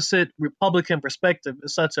opposite Republican perspective,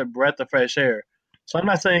 it's such a breath of fresh air. So I'm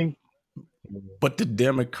not saying. But the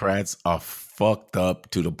Democrats are fucked up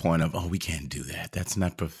to the point of, we can't do that. That's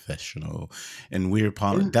not professional, and we're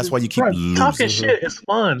that's why you keep losing. Talking shit is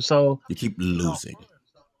fun, so you keep losing.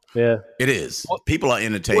 Yeah, it is. People are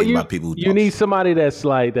entertained by people. You need somebody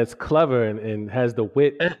that's clever and has the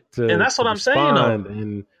wit to, and that's what I'm saying,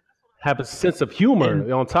 and have a sense of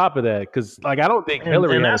humor on top of that. Because I don't think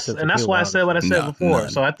Hillary has a sense of humor. And that's why I said what I said before.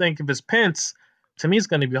 So I think if it's Pence, to me, it's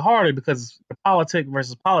going to be harder because politic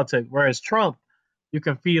versus politic. Whereas Trump, you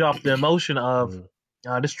can feed off the emotion of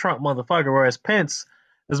this Trump motherfucker. Whereas Pence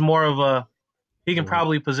is more of he can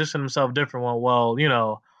probably position himself different. Well,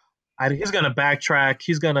 he's going to backtrack.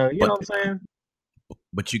 He's going to, you know what I'm saying?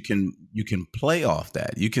 But you can play off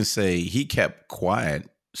that. You can say he kept quiet,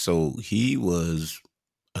 so he was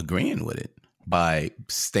agreeing with it by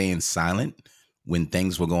staying silent when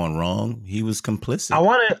things were going wrong. He was complicit. I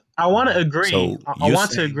want to agree. So I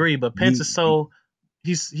want to agree, but Pence is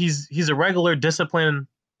he's a regular disciplined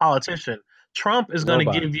politician. Trump is going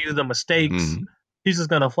to give you the mistakes. He's just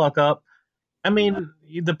going to fuck up. I mean,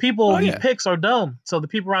 the people he picks are dumb, so the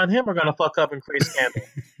people around him are going to fuck up and create scandal.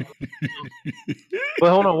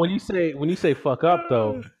 But hold on, when you say fuck up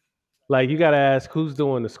though, like you got to ask who's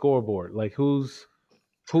doing the scoreboard, like who,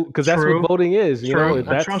 because that's what voting is. You know,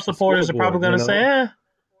 Trump supporters are probably going to say,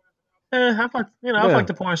 I fucked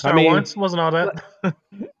the porn star once. Wasn't all that.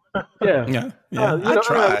 I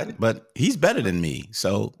tried, but he's better than me,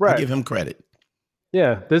 so I give him credit.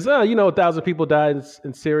 Yeah, there's 1,000 people died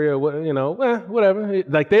in Syria. Whatever.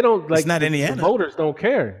 Like they don't like. It's not Indiana. The voters don't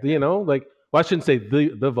care. Like, well, I shouldn't say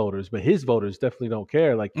the voters, but his voters definitely don't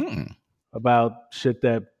care. Like about shit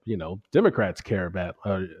that Democrats care about.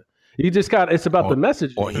 You just got. It's about the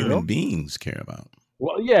message. Or human beings care about.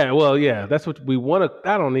 Well, yeah. That's what we want to.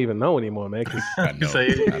 I don't even know anymore, man. I know.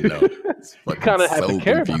 You kind of have to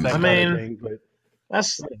care about that. I mean, but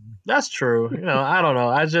that's true. I don't know.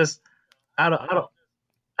 I don't.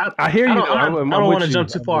 I hear you. I don't want to jump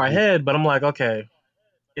too far ahead, but I'm like, okay,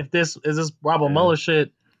 if this Robert Mueller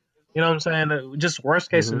shit, you know what I'm saying? Just worst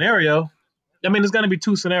case scenario. I mean, there's going to be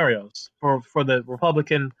two scenarios for the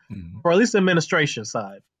Republican, or at least the administration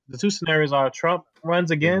side. The two scenarios are Trump runs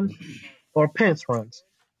again or Pence runs.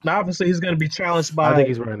 Now, obviously, he's going to be challenged by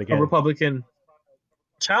a Republican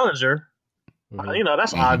challenger.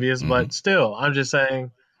 That's obvious, but still, I'm just saying.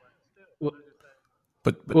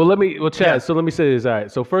 Chad. So let me say this. All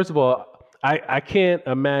right. So first of all, I can't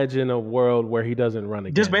imagine a world where he doesn't run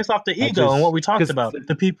again. Just based off the ego and what we talked about.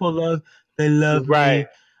 The people love me.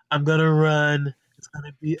 I'm gonna run. It's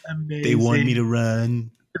gonna be amazing. They want me to run.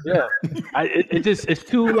 Yeah. It's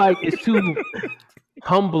too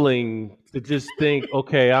humbling to just think,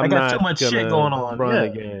 okay, I'm not too much shit going on. Run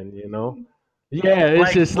again. Yeah,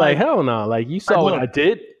 it's just like hell no. Like you saw what I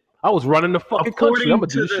did. I was running the fucking country. I'm gonna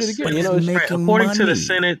do this shit again. According to the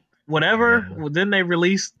Senate, whatever. Then they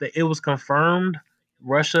released that it was confirmed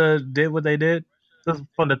Russia did what they did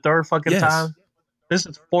for the third fucking time. This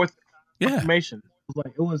is fourth confirmation.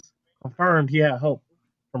 It was confirmed he had help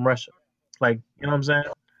from Russia. Like, you know what I'm saying?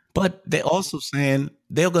 But they're also saying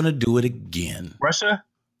they're going to do it again. Russia?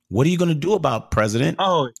 What are you going to do about President?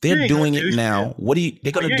 Oh, they're doing it now. Shit.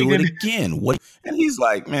 They're going to do it again. What? And he's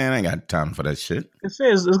like, man, I ain't got time for that shit. It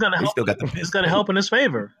says it's going to help. It's going to help in his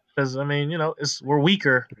favor because I mean, you know, we're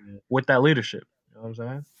weaker with that leadership. You know what I'm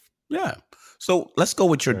saying? Yeah. So let's go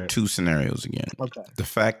with your two scenarios again. Okay. The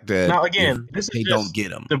fact that now again, they don't get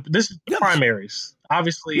them. This is the primaries.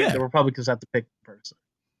 Obviously, the Republicans have to pick the person.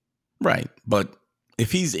 Right, but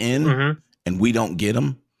if he's in and we don't get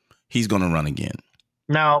him, he's going to run again.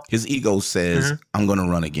 Now, his ego says, I'm going to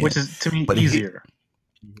run again. Which is, to me, easier.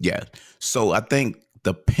 Yeah. So I think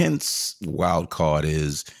the Pence wild card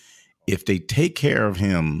is if they take care of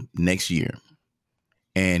him next year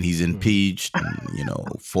and he's impeached and, you know,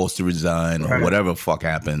 forced to resign or whatever fuck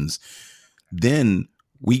happens, then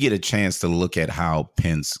we get a chance to look at how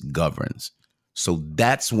Pence governs. So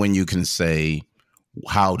that's when you can say,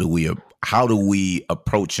 how do we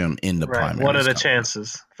approach him in the primary? What are the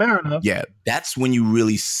chances? Fair enough. Yeah, that's when you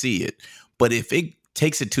really see it. But if it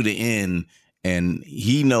takes it to the end and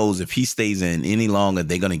he knows if he stays in any longer,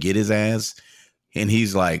 they're going to get his ass. And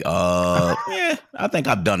he's like, yeah, I think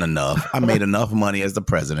I've done enough. I made enough money as the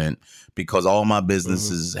president because all my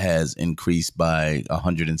businesses has increased by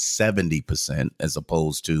 170% as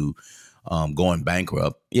opposed to going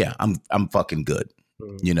bankrupt. Yeah, I'm fucking good,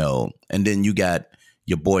 you know. And then you got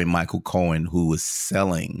your boy Michael Cohen, who was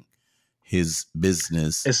selling his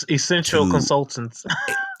business. It's Essential Consultants.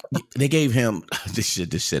 They gave him this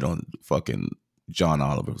shit on fucking John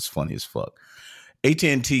Oliver was funny as fuck.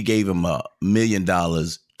 AT&T gave him $1 million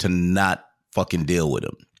to not fucking deal with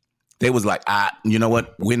him. They was like, you know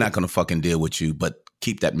what? We're not going to fucking deal with you, but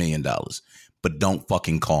keep that $1 million. But don't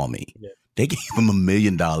fucking call me. Yeah. They gave him $1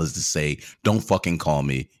 million to say, don't fucking call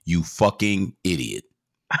me, you fucking idiot.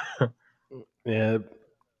 Yeah,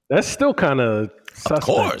 that's still kind of suspect, of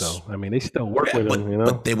course. Though. I mean, they still work with him, you know.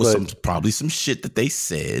 But there was probably some shit that they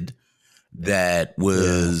said that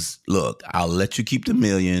was, look, I'll let you keep the $1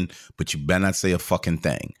 million, but you better not say a fucking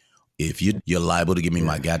thing. If you're liable to give me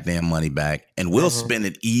my goddamn money back, and we'll spend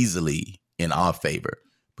it easily in our favor.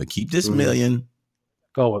 But keep this $1 million.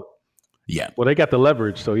 Oh, yeah. Well, they got the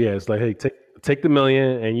leverage, so yeah, it's like, hey, take the $1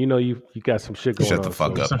 million, and you know you got some shit going on. Shut the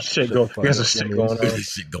fuck up. Some shit going on. There's some shit going on. There's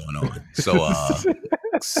shit going on.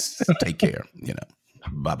 So take care. You know,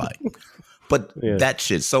 bye bye. But that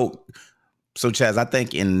shit. So Chaz, I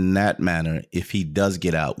think in that manner, if he does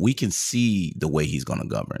get out, we can see the way he's going to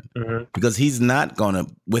govern because he's not going to,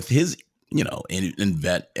 with his, you know,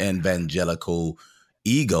 evangelical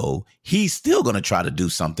ego, he's still going to try to do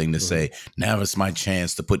something to say, now it's my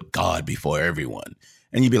chance to put God before everyone.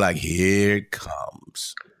 And you'd be like, here it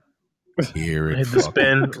comes. Here it comes.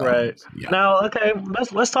 Spin, right. Yeah. Now, okay,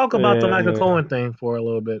 let's talk about the Michael Cohen thing for a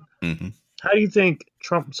little bit. How do you think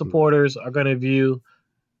Trump supporters are going to view,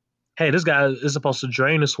 hey, this guy is supposed to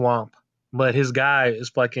drain the swamp, but his guy is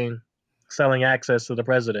fucking selling access to the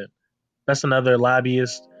president? That's another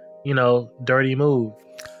lobbyist, you know, dirty move.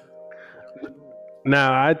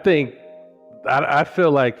 Now, I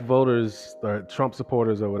feel like voters or Trump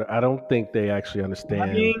supporters or whatever, I don't think they actually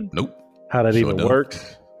understand how that even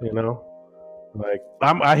works, you know? Like,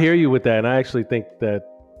 I hear you with that, and I actually think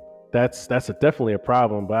that's definitely a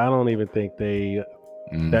problem, but I don't even think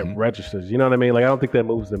that registers. You know what I mean? Like, I don't think that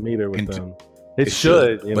moves the meter with them. It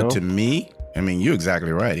should, you know? But to me, I mean, you're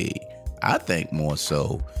exactly right, E. I think more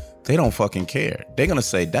so, they don't fucking care. They're going to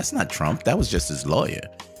say, that's not Trump. That was just his lawyer.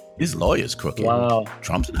 His lawyer's crooked. Wow.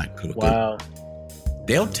 Trump's not crooked. Wow.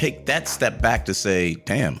 They'll take that step back to say,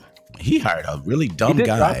 damn, he hired a really dumb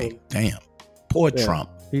guy. Damn. Poor Trump.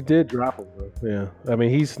 He did drop him, bro. Yeah. I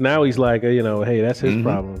mean, he's like, you know, hey, that's his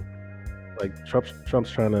problem. Like,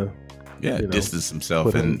 Trump's trying to distance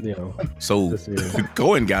himself. And you know, so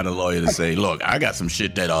Cohen got a lawyer to say, look, I got some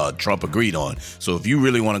shit that Trump agreed on. So if you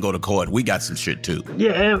really want to go to court, we got some shit too.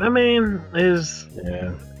 Yeah, I mean,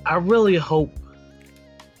 I really hope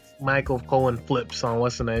Michael Cohen flips on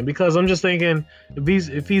what's the name, because I'm just thinking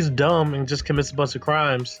if he's dumb and just commits a bunch of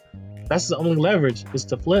crimes, that's the only leverage is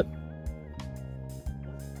to flip.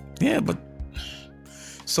 Yeah, but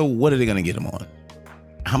so what are they going to get him on?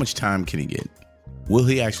 How much time can he get? Will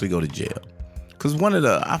he actually go to jail? Because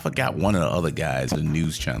I forgot one of the other guys at the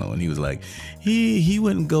news channel, and he was like, he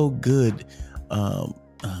wouldn't go good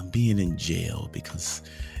being in jail because,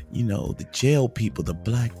 you know, the jail people, the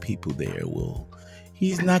black people there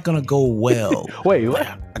he's not going to go well. Wait, what?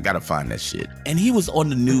 I got to find that shit. And he was on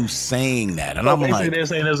the news saying that. And I'm like, they're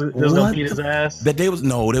saying they was going to beat his ass? That they was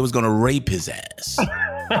going to rape his ass.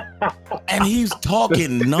 And he's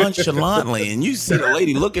talking nonchalantly. And you see the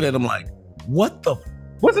lady looking at him like, what the?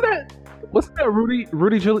 Wasn't that? Wasn't that Rudy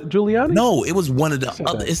Giuliani? No, it was one of the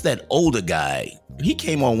other. It's that older guy. He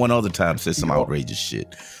came on one other time, said some outrageous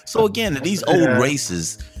shit. So again, these old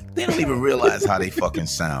races, they don't even realize how they fucking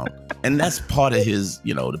sound. And that's part of his,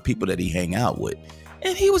 the people that he hang out with.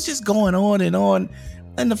 And he was just going on.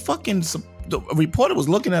 And the reporter was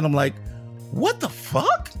looking at him like, what the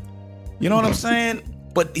fuck? You know what I'm saying?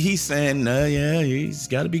 But he's saying, he's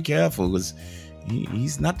got to be careful because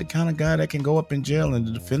he's not the kind of guy that can go up in jail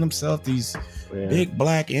and defend himself, these big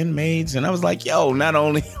black inmates. And I was like, yo, not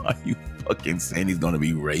only are you fucking saying he's going to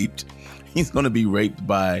be raped, he's going to be raped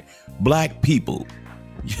by black people.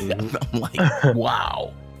 I'm like,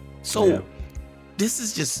 wow. So this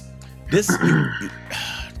is just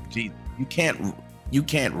you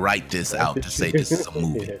can't write this out to say this is a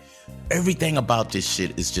movie. Everything about this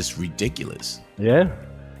shit is just ridiculous. Yeah.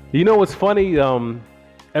 You know what's funny?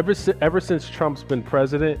 Ever since Trump's been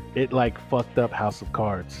president, it like fucked up House of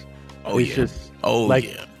Cards.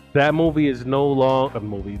 That movie is no longer a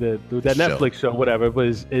movie. That Netflix show, whatever, but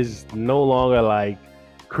is no longer like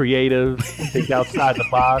creative. Think outside the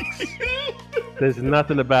box. There's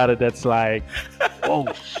nothing about it that's like,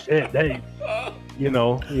 oh shit, they,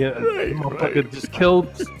 motherfucker just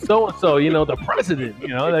killed so and so. The president.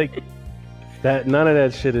 Like that. None of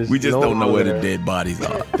that shit is. We just don't know where the dead bodies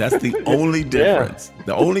are. That's the only difference.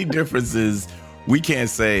 The only difference is we can't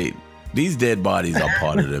say these dead bodies are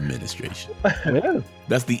part of the administration. Yeah.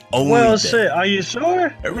 That's the only. Well, shit. Are you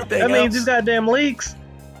sure? Everything. I mean, these goddamn leaks.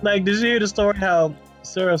 Like, did you hear the story how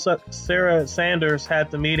Sarah Sanders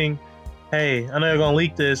had the meeting? Hey, I know you're gonna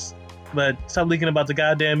leak this, but stop leaking about the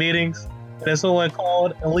goddamn meetings. And then someone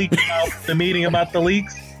called and leaked about the meeting about the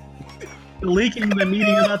leaks. Leaking the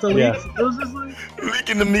meeting about the leaks. It was just like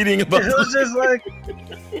leaking the meeting about. It was just like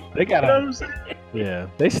they got. You know what I'm saying? Yeah,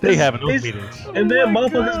 they stay having those meetings. And then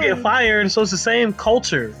motherfuckers get fired, so it's the same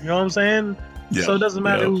culture. You know what I'm saying? Yeah. So it doesn't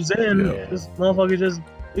matter who's in. Yeah. This motherfucker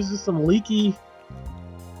it's just some leaky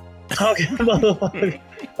talking motherfucker.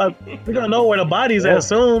 Like, we don't know where the body's at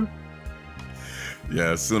soon.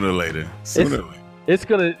 Yeah, sooner or later. It's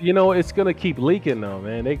gonna keep leaking though,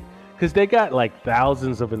 man. Because they got like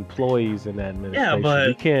thousands of employees in that administration. Yeah, but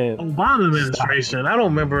you can't Obama administration, I don't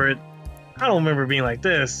remember it. I don't remember being like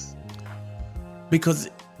this. Because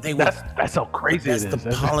that's how crazy it is. That's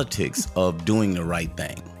the politics of doing the right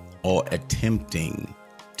thing or attempting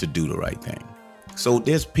to do the right thing. So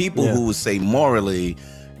there's people who would say morally,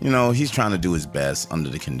 he's trying to do his best under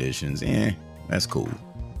the conditions. That's cool.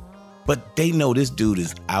 But they know this dude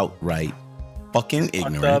is outright fucking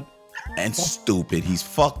ignorant and stupid. He's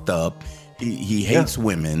fucked up. He hates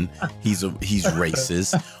women. He's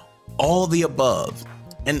racist. All the above.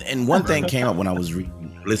 And one thing came up when I was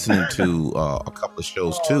listening to a couple of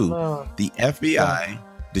shows too. The FBI,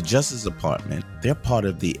 the Justice Department, they're part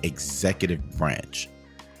of the executive branch.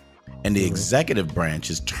 And the executive branch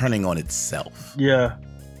is turning on itself. Yeah.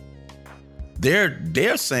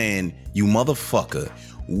 They're saying, you motherfucker,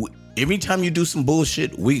 every time you do some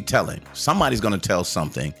bullshit, we telling. Somebody's going to tell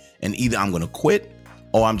something, and either I'm going to quit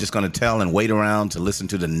or I'm just going to tell and wait around to listen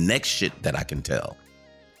to the next shit that I can tell.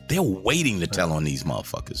 They're waiting to tell on these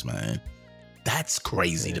motherfuckers, man. That's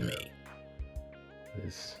crazy to me.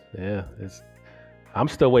 I'm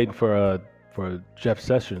still waiting for Jeff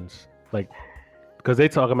Sessions, like, because they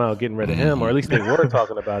talking about getting rid of him, or at least they were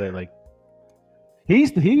talking about it. Like,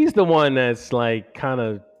 he's the one that's like kind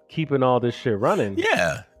of keeping all this shit running.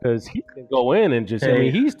 Yeah, because he can go in and just. I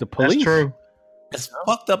mean, he's the police. That's true. As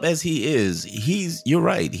fucked up as he is, you're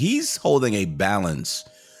right. He's holding a balance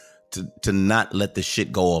to not let the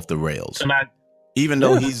shit go off the rails. Even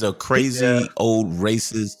though he's a crazy old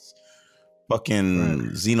racist,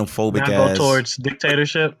 fucking xenophobic not ass. Go towards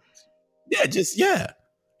dictatorship. Yeah.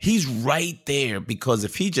 He's right there, because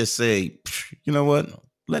if he just say, you know what,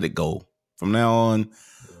 let it go. From now on,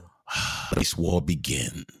 race war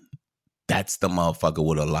begin. That's the motherfucker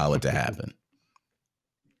would allow it to happen.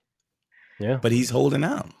 Yeah. But he's holding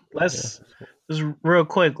out. Let's just real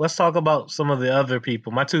quick. Let's talk about some of the other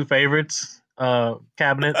people. My two favorites,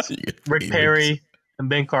 cabinets, Rick Perry and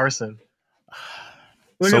Ben Carson.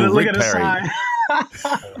 Look at his side.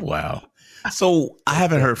 Wow. So I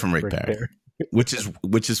haven't heard from Rick Perry, which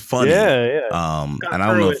is funny. Yeah. And I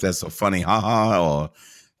don't know if that's a funny or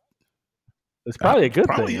it's probably a good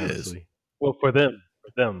probably thing. Is. Honestly. Well, for them,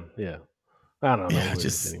 yeah. I don't know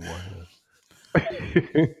anymore.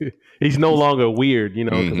 He's no longer weird,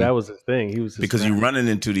 because that was his thing. He was because you're running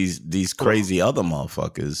into these crazy other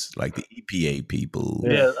motherfuckers like the EPA people,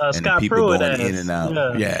 and Scott the people Pruitt going in and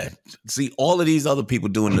out. Yeah, see all of these other people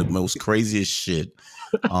doing the most craziest shit.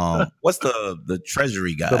 What's the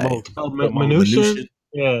Treasury guy? Mnuchin?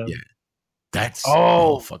 Yeah. That's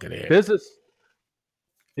fucking it.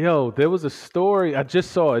 There was a story I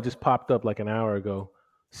just saw. It just popped up like an hour ago.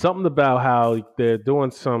 Something about how they're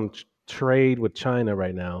doing some trade with China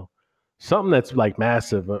right now. Something that's like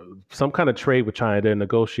massive. Some kind of trade with China they're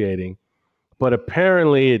negotiating. But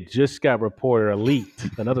apparently, it just got reported,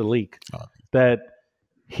 another leak, that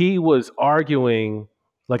he was arguing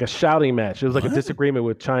like a shouting match. It was like a disagreement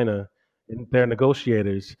with China and their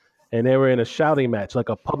negotiators, and they were in a shouting match, like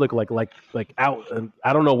a public, like out. And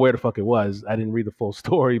I don't know where the fuck it was. I didn't read the full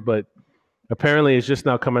story, but apparently, it's just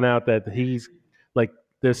now coming out that he's like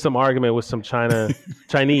there's some argument with some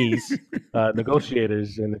Chinese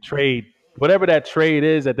negotiators and the trade, whatever that trade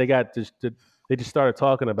is that they got they just started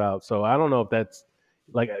talking about. So I don't know if that's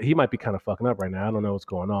like he might be kind of fucking up right now. I don't know what's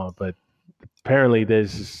going on, but apparently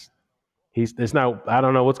there's not. I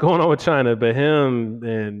don't know what's going on with China, but him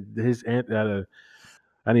and his aunt.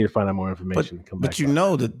 I need to find out more information. But you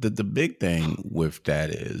know the big thing with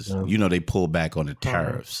that is they pull back on the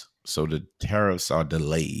tariffs, so the tariffs are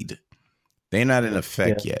delayed. They're not in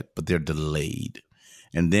effect yet, but they're delayed.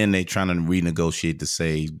 And then they trying to renegotiate to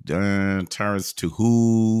say tariffs to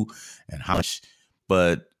who and how much.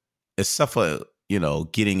 But except for,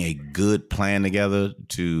 getting a good plan together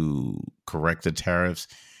to correct the tariffs,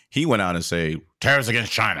 he went out and say tariffs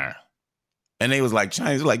against China. And they was like,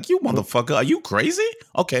 China's like, you motherfucker, are you crazy?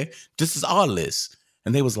 Okay, this is our list.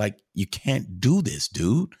 And they was like, you can't do this,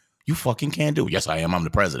 dude. You fucking can't do it. Yes, I am. I'm the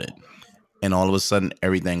president. And all of a sudden,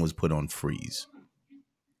 everything was put on freeze.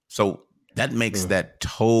 So that makes that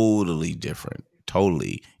totally different.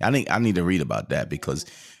 Totally. I think I need to read about that because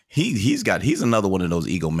he's another one of those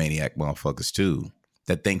egomaniac motherfuckers too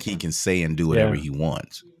that think he can say and do whatever he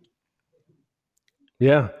wants.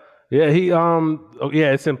 Yeah. Yeah.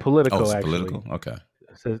 It's in Politico. It's actually. Political. Okay.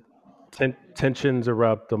 It says tensions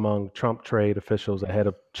erupt among Trump trade officials ahead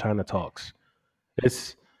of China talks.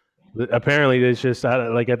 Apparently it's just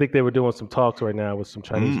I think they were doing some talks right now with some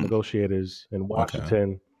Chinese negotiators in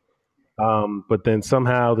Washington. Okay. But then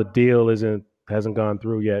somehow the deal hasn't gone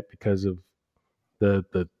through yet because of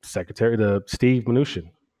the secretary, the Steve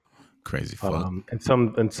Mnuchin. Crazy fuck.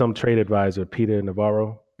 And some trade advisor, Peter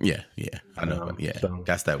Navarro. Yeah, I know.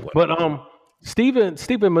 That's that one. But Stephen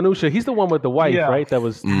Mnuchin, he's the one with the wife, right? That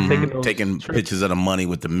was taking pictures of the money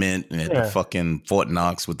with the mint and at the fucking Fort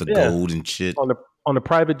Knox with the gold and shit on the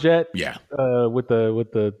private jet. Yeah, with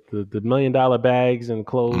the $1 million bags and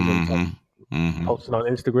clothes and posting on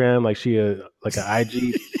Instagram like she like an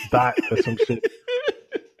IG bot or some shit.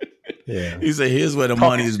 Yeah, he said, "Here's where the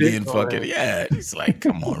money is being fucking." Yeah, he's like,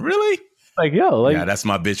 "Come on, really?" Yeah, that's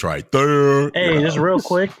my bitch right there. Hey, just real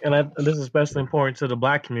quick, and this is especially important to the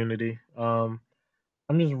Black community. I'm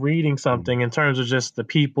just reading something in terms of just the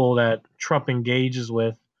people that Trump engages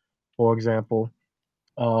with, for example.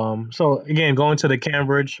 So again, going to the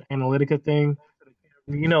Cambridge Analytica thing,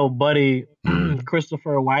 buddy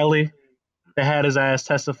Christopher Wiley, they had his ass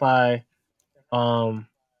testify, in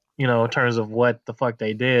terms of what the fuck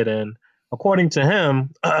they did, and according to him,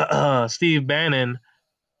 Steve Bannon,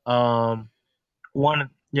 wanted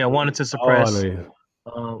to suppress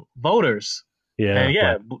voters. Yeah,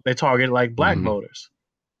 and they target like Black voters.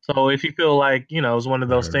 So if you feel like it's one of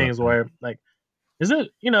those things where like, is it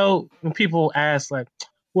when people ask like,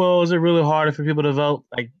 well, is it really hard for people to vote?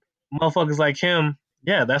 Like motherfuckers like him,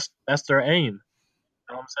 that's their aim.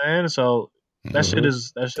 You know what I'm saying? So that shit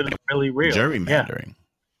is really real. Gerrymandering.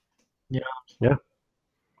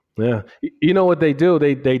 Yeah. You know what they do?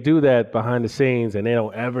 They do that behind the scenes, and they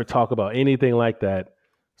don't ever talk about anything like that.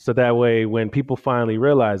 So that way, when people finally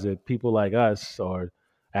realize it, people like us or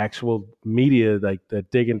actual media like that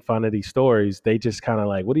dig and find these stories, they just kind of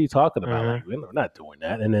like, "What are you talking about? Like, we're not doing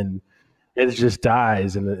that," and then it just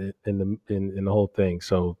dies in the whole thing.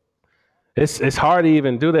 So it's hard to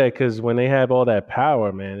even do that because when they have all that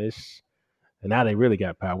power, man, and now they really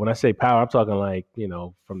got power. When I say power, I'm talking like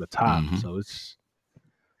from the top. So it's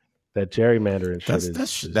that gerrymandering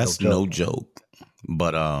shit. That's no joke.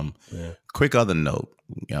 But quick other note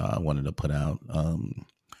I wanted to put out: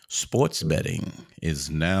 sports betting is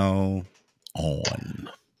now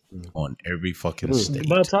on every fucking state.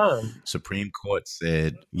 About time. Supreme Court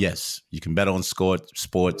said yes, you can bet on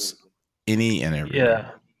sports any and every.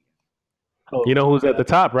 Yeah. You know who's at the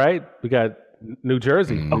top, right? We got New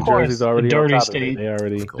Jersey. New Jersey's already dirty on top state. Of it. They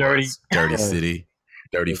already dirty city,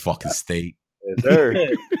 dirty fucking state.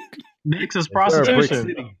 Next is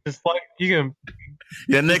prostitution. It's like you can.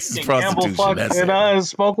 Yeah, next is prostitution. Gamble, fuck, and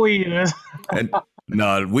smoke weed. And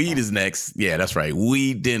No, weed is next. Yeah, that's right.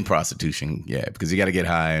 Weed, then prostitution. Yeah, because you got to get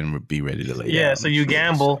high and be ready to lay down. Yeah, so you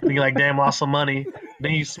gamble. And you're like, damn, lost some money.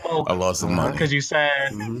 Then you smoke. I lost some money because you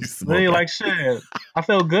sad. Mm-hmm. Then you're like, shit, I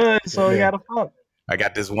feel good, so you gotta fuck. I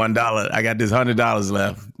got this $1. I got this $100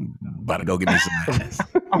 left. About to go get me some ass.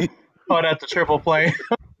 Oh, that's the triple play.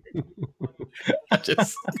 I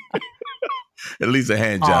just at least a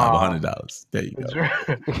hand job, $100. There you go.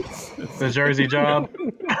 The Jersey job.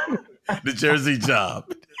 The Jersey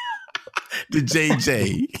job. The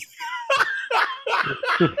JJ.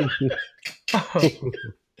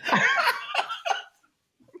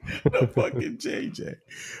 The fucking JJ.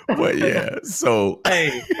 But yeah, so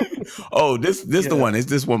hey. Oh, this the one.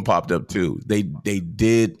 This one popped up too. They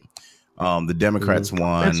did the Democrats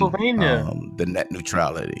won Pennsylvania. The net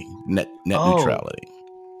neutrality. Net neutrality.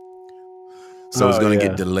 So it's going to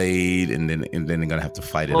get delayed, and then they're going to have to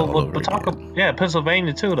fight it all over again.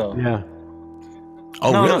 Pennsylvania too, though. Yeah.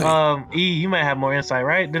 Oh, really? No, you might have more insight,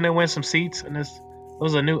 right? Didn't they win some seats in this? It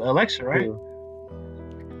was a new election, right?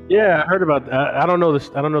 Yeah, I heard about. I don't know this.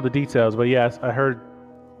 I don't know the details, but yes, I heard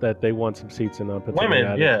that they won some seats in Pennsylvania.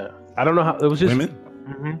 Women, yeah. I don't know how it was just women.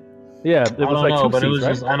 Mm-hmm. Yeah, it was like 2 but seats, it was right?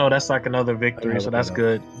 just. I know that's like another victory, so that's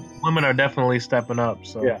good. Women are definitely stepping up.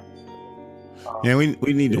 So yeah. Yeah, we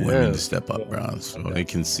need the women to step up, bro, so they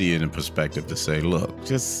can see it in perspective to say, look,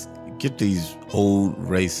 just get these old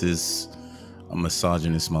racist,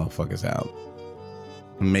 misogynist motherfuckers out.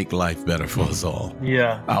 Make life better for us all.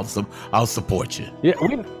 Yeah, I'll support you. Yeah,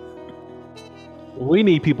 we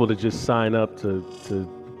need people to just sign up to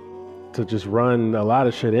just run a lot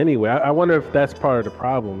of shit anyway. I wonder if that's part of the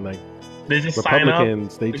problem. Like they just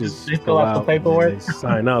Republicans, sign up. they just fill out the paperwork. They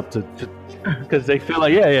sign up to because they feel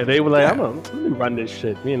like they were like, let me run this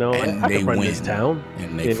shit. You know, and I can run this town,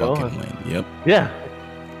 and they fucking win. Yep. Yeah.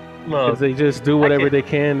 Because they just do whatever they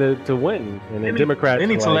can to win, and then Democrats. They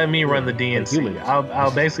need to let me run the DNC.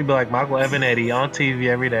 I'll basically be like Michael Evanetti on TV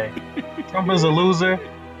every day. Trump is a loser.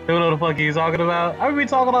 They don't know the fuck he's talking about. I be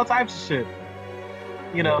talking all types of shit.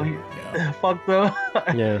 You know, fuck the.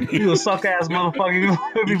 Yeah. You a suck ass motherfucker.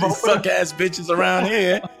 You suck ass bitches around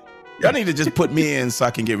here. Y'all need to just put me in so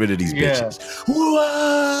I can get rid of these bitches.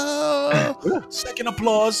 Whoa! Second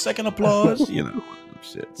applause. You know.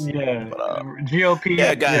 Shit. Yeah. But, GOP.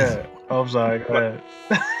 Yeah, guys. Yeah. Oh, I'm sorry. Go ahead.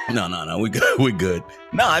 No. We're good.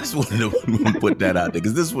 No, I just wanted to put that out there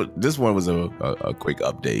because this one was a quick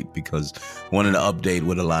update because wanted to update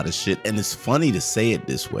with a lot of shit, and it's funny to say it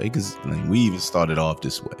this way because we even started off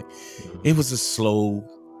this way. It was a slow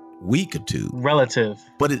week or two. Relative.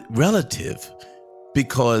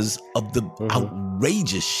 Because of the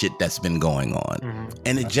outrageous shit that's been going on.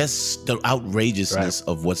 And it just, the outrageousness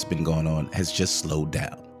of what's been going on has just slowed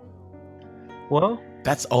down. Well,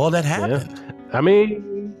 that's all that happened. Yeah. I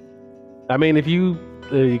mean, if you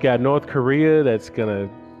got North Korea that's gonna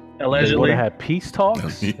allegedly have peace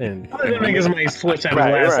talks, and niggas might switch at the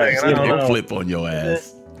last second. I don't know. Flip on your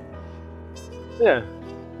ass. Yeah.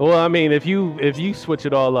 Well, I mean, if you switch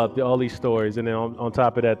it all up, all these stories, and then on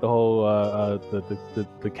top of that, the whole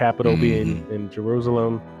the capital being in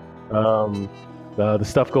Jerusalem, the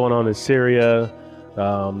stuff going on in Syria,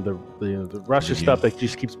 the Russia stuff that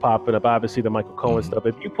just keeps popping up. Obviously, the Michael Cohen stuff.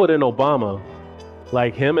 If you put in Obama,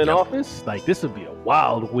 like him in office, like this would be a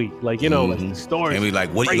wild week. Like like the stories. And we like,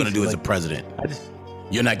 what are you gonna do as a president?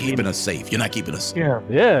 You're not keeping us safe. You're not keeping us. Yeah,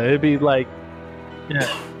 it'd be like.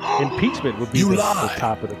 Yeah, impeachment would be the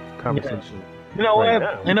top of the conversation. Yeah. You know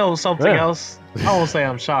what? You know something else? I won't say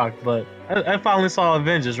I'm shocked, but I finally saw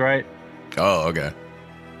Avengers, right? Oh, okay.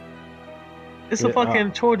 It's a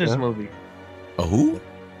fucking Trojans movie. A who?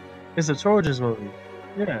 It's a Trojans movie.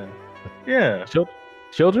 Yeah.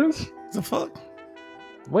 Children's? The fuck?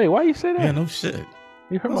 Wait, why you say that? Yeah, no shit.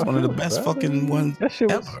 You heard one of the best fucking ones ever.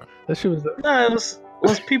 That shit was. No, it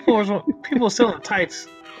was people still in tights.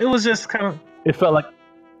 It was just kind of. It felt like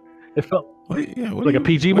a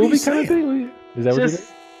PG movie kind of thing. Is that what you think?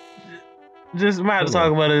 Just might have to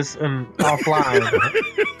talk about this offline.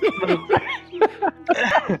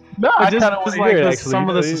 No, I kind of like some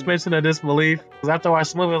of the suspension of disbelief. Because after I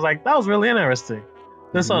watched the movie, I was like, that was really interesting.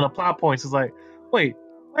 Then some of the plot points is like, wait,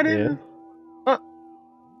 I didn't.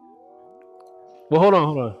 Well, hold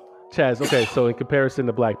on, Chaz. Okay, so in comparison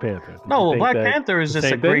to Black Panther, Black Panther is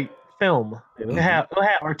just a great film. It had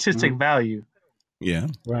artistic value. Yeah.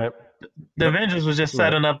 Right. The Avengers was just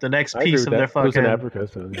setting up the next piece of their fucking. It was in Africa,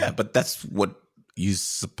 so, yeah, but that's what you're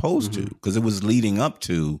supposed to, because it was leading up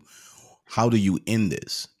to how do you end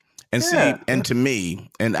this? And see, and to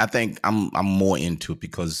me, and I think I'm more into it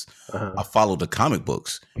because I follow the comic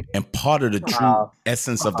books, and part of the true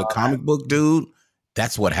essence of the comic book, dude,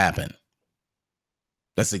 that's what happened.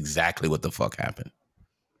 That's exactly what the fuck happened.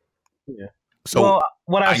 Yeah. So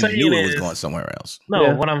what I'm saying knew it was going somewhere else.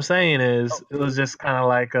 No, what I'm saying is it was just kind of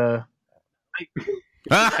like don't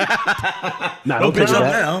bitch up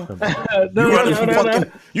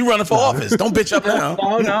now. You running for office. Don't bitch up now.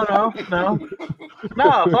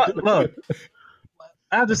 No. Look,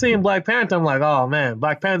 after seeing Black Panther, I'm like, oh man,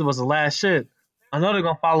 Black Panther was the last shit. I know they're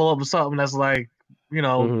gonna follow up with something that's like,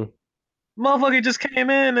 motherfucker just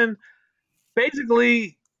came in and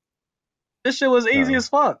basically this shit was easy as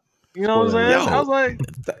fuck. You know what I'm saying? I was like,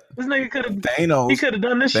 this nigga could have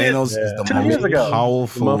done this shit. Thanos is the most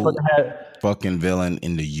powerful fucking villain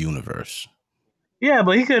in the universe. Yeah,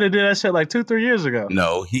 but he could have did that shit like 2-3 years ago.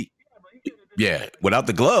 No, without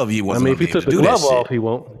the glove, he wasn't. I mean, if he took the glove off, he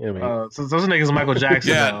won't. So those niggas are Michael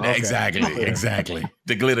Jackson. Yeah, okay. Exactly.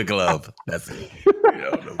 The glitter glove. That's it.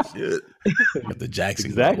 No shit. The Jackson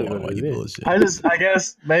exactly glove. Bullshit. I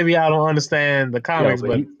guess maybe I don't understand the comics,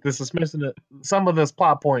 but this is missing some of this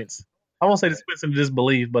plot points. I won't say dismissing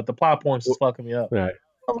disbelief, but the plot points is fucking me up. Right.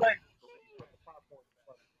 I'm like,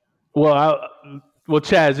 well,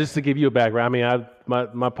 Chaz, just to give you a background, I mean,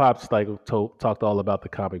 my pops talked all about the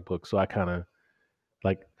comic book, so I kind of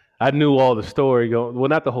I knew all the story. Well,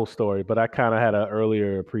 not the whole story, but I kind of had an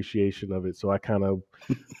earlier appreciation of it. So I kind of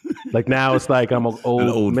now it's like I'm an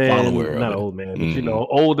old man, not old man, but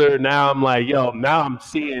older. Now I'm like, now I'm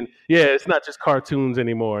seeing. Yeah, it's not just cartoons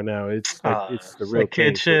anymore. Now it's it's the real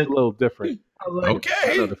kid shit. It's a little different.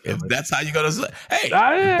 Okay, if that's how you're gonna say,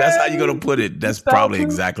 that's how you're gonna put it. That's probably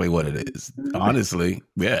exactly what it is. Honestly,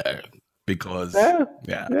 yeah, because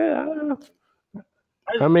yeah.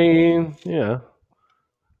 I mean, yeah.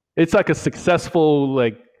 It's like a successful,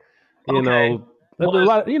 a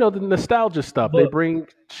lot, the nostalgia stuff. They bring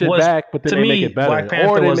shit back, but then they make it better. Black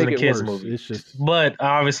Panther wasn't a kids movie. It's just, but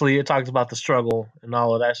obviously it talks about the struggle and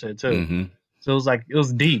all of that shit too. Mm-hmm. So it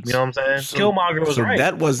was deep. You know what I'm saying? Killmonger was right.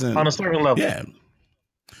 That wasn't on a certain level. Yeah,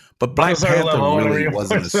 but Black Panther really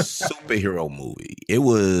wasn't a superhero movie. It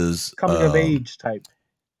was coming of age type.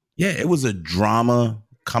 Yeah, it was a drama,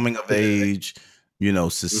 coming of age.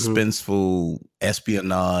 Suspenseful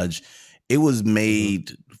espionage. It was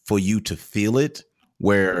made for you to feel it,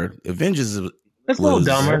 where Avengers was a little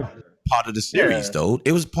dumber. Part of the series, though.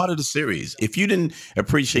 It was part of the series. If you didn't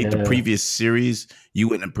appreciate the previous series, you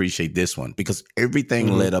wouldn't appreciate this one, because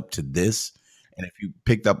everything led up to this. And if you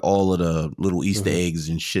picked up all of the little Easter eggs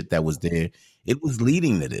and shit that was there, it was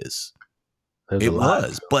leading to this. It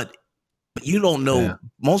was. But you don't know. Yeah.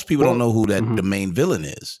 Most people don't know who the main villain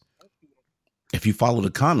is. If you follow the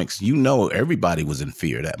comics, everybody was in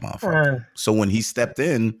fear of that motherfucker. So when he stepped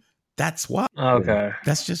in, that's why. Okay.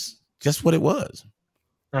 That's just what it was.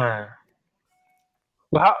 Well,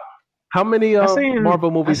 how many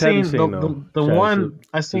Marvel movies have you seen? The one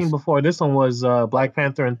I seen before this one was Black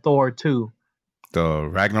Panther and Thor 2. The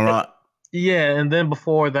Ragnarok? Yeah, and then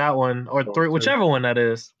before that one, or 3, whichever one that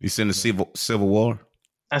is. You seen the Civil War?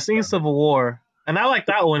 I seen Civil War, and I like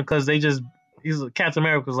that one because Captain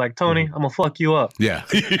America's like, Tony, I'm gonna fuck you up. Yeah.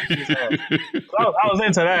 So I was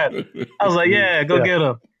into that. I was like, yeah, go get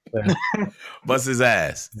him. Yeah. Bust his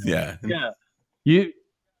ass. Yeah. Yeah.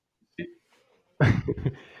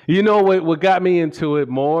 You know what got me into it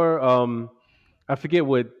more? I forget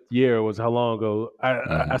what year it was, how long ago.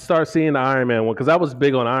 I started seeing the Iron Man one because I was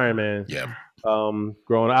big on Iron Man. Yeah.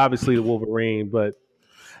 Growing up, obviously the Wolverine, but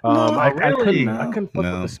I couldn't fuck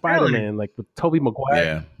with the Spider-Man, like with Tobey Maguire.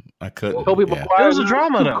 Yeah. I couldn't. Tobey Maguire. It was a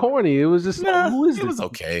drama, too corny. It was just who is this? It was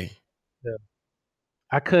okay. Yeah.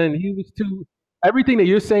 I couldn't. He was too. Everything that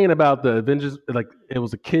you're saying about the Avengers, like it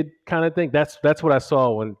was a kid kind of thing. That's what I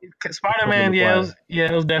saw when Spider-Man.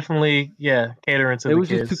 It was definitely catering to the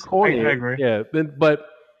kids. It was just too corny. I agree. Yeah, but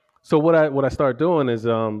so what I started doing is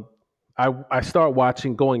I start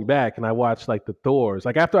going back, and I watched like the Thors.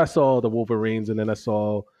 Like after I saw the Wolverines, and then I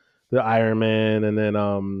saw the Iron Man, and then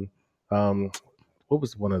what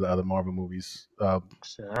was one of the other Marvel movies? I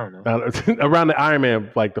don't know. Around the Iron Man,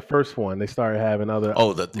 like the first one, they started having other.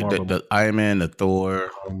 Oh, the Iron Man, the Thor.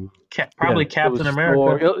 Probably Captain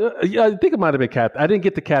America. Yeah, I think it might have been Captain. I didn't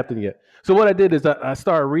get to Captain yet. So what I did is I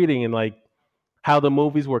started reading and like how the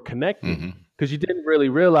movies were connecting, because you didn't really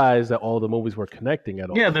realize that all the movies were connecting at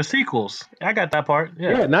all. Yeah, the sequels. I got that part.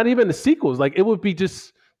 Yeah, not even the sequels. Like it would be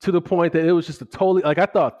just to the point that it was just a totally, like I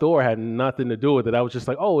thought Thor had nothing to do with it. I was just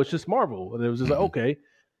like, oh, it's just Marvel. And it was just like, okay.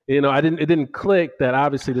 It didn't click that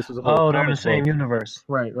obviously this was a whole they're in the same universe.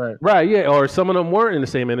 Right, yeah. Or some of them weren't in the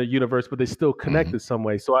same universe, but they still connected some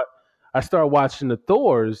way. So I started watching the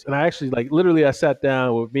Thors, and I actually literally I sat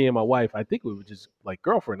down with me and my wife. I think we were just like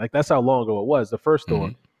girlfriend. Like that's how long ago it was, the first Thor.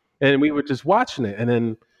 And we were just watching it. And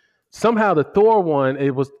then somehow the Thor one,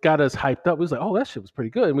 got us hyped up. We was like, oh, that shit was pretty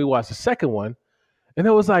good. And we watched the second one. And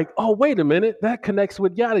it was like, oh, wait a minute, that connects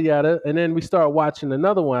with yada yada. And then we start watching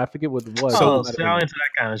another one. I forget what it was. So I'm into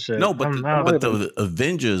that kind of shit. No, but the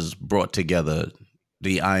Avengers brought together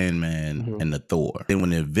the Iron Man and the Thor. Then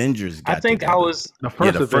when the Avengers got together, I was the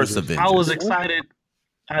first Avengers. I was excited.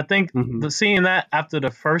 I think seeing that after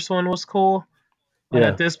the first one was cool. But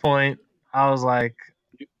at this point, I was like,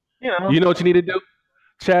 you know what you need to do?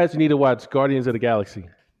 Chaz, you need to watch Guardians of the Galaxy.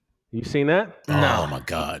 You seen that? No. Oh my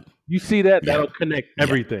God. You see that? That'll connect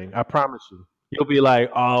everything. I promise you. You'll be like,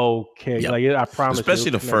 okay. Yeah. Like, I promise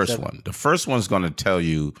Especially the first one. The first one's going to tell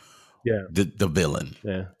you the villain.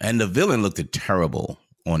 Yeah. And the villain looked terrible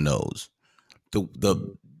on those. He looks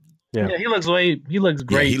great. Yeah, he looks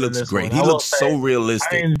great. He looks so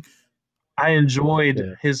realistic. I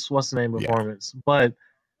enjoyed his performance. But,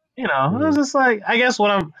 it was just like, I guess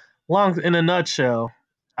in a nutshell,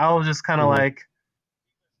 I was just kind of like,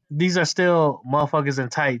 these are still motherfuckers in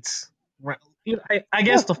tights. I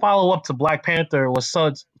guess the follow up to Black Panther was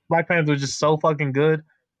just so fucking good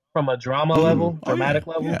from a dramatic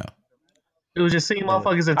level. Yeah. It was just seeing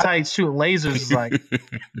motherfuckers in tights shooting lasers. Like,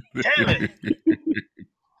 damn it.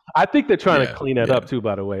 I think they're trying to clean that up too.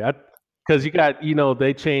 By the way, because you got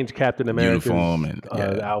they changed Captain America's uniform and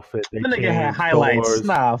outfit. They had highlights. Thor's.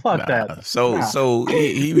 Nah, fuck that. So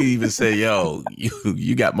he would even say, "Yo,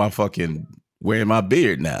 you got my fucking." Wearing my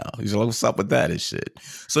beard now. He's like, what's up with that and shit?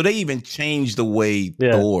 So they even changed the way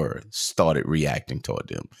Thor started reacting toward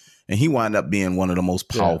them. And he wound up being one of the most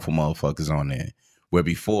powerful motherfuckers on there. Where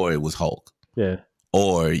before it was Hulk. Yeah.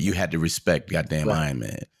 Or you had to respect goddamn Iron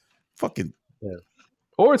Man. Fucking. Yeah.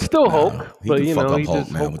 Or it's still Hulk. He can fuck up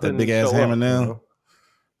Hulk now with that big ass hammer now.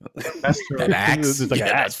 That's true. That axe.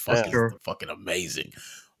 That's fucking amazing.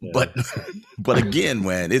 Yeah. But again,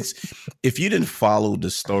 man, it's if you didn't follow the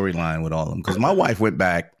storyline with all of them, because my wife went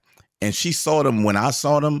back and she saw them when I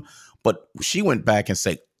saw them, but she went back and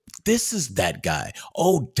said, this is that guy.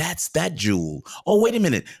 Oh, that's that jewel. Oh, wait a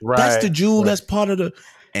minute. That's the jewel that's part of the...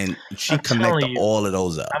 And she connected all of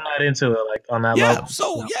those up. I'm not into it like on that level.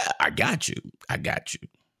 So, I got you.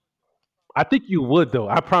 I think you would though.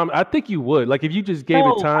 I promise. I think you would. Like if you just gave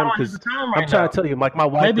it time, because I'm trying to tell you, like my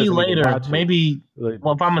wife. Maybe later. Maybe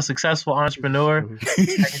if I'm a successful entrepreneur, I can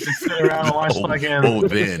just sit around and watch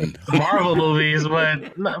fucking Marvel movies.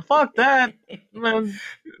 But fuck that, man.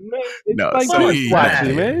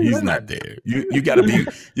 He's not there. You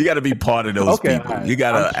gotta be part of those people. You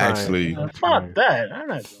gotta actually. Fuck that. I'm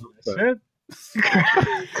not doing this shit.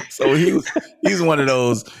 So he's one of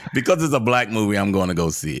those, because it's a black movie, I'm going to go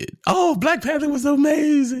see it. Oh, Black Panther was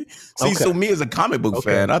amazing. See, so me as a comic book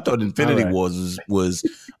fan, I thought Infinity Wars was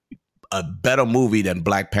a better movie than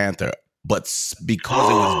Black Panther, but because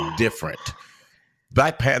it was different.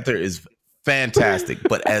 Black Panther is fantastic,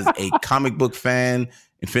 but as a comic book fan,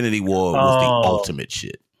 Infinity War was the ultimate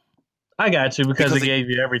shit. I got you because it gave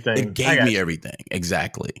you everything. It gave me everything,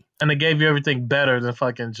 exactly. And it gave you everything better than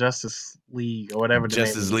fucking Justice League or whatever.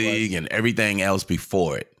 Justice League and everything else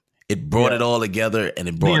before it. It brought it all together and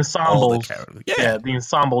it brought all the characters. Yeah, the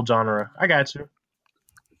ensemble genre. I got you.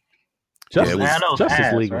 Justice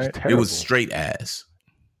League was terrible. It was straight ass.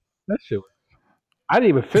 That shit. I didn't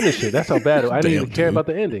even finish it. That's how bad. I didn't even care about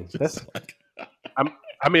the endings. I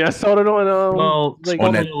saw it on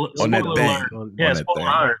on that thing. Yeah,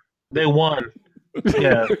 spoiler. They won.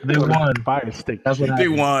 Yeah, they won. Fire stick. That's what they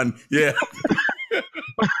won. Yeah.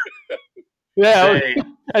 Yeah.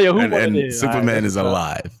 Hey, and Superman is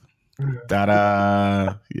alive.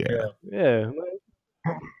 Ta-da! Yeah.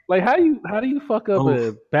 Like how do you fuck up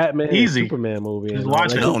a Batman and Superman movie?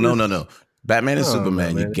 No. Batman and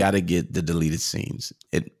Superman, you gotta get the deleted scenes.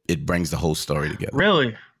 It brings the whole story together.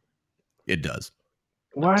 Really? It does.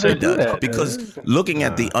 Why did it do that? Because looking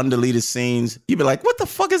at the undeleted scenes, you'd be like, what the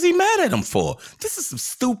fuck is he mad at him for? This is some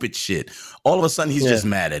stupid shit. All of a sudden, he's just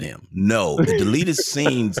mad at him. No, the deleted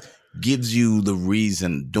scenes gives you the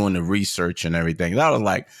reason doing the research and everything. And I was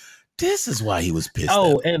like, this is why he was pissed.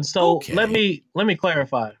 And so let me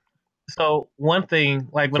clarify. So one thing,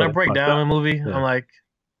 like when I break down a movie, I'm like,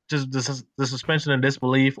 just the suspension of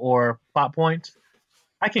disbelief or plot points.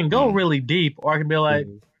 I can go really deep, or I can be like,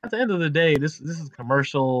 at the end of the day, this is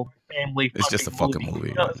commercial family. It's just a fucking movie.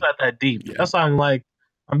 It's not that deep. Yeah. That's why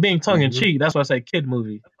I'm being tongue in cheek. That's why I say kid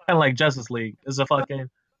movie. Kind of like Justice League. It's a fucking.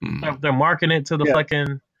 They're marketing it to the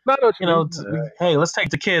fucking. Hey, let's take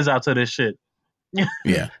the kids out to this shit.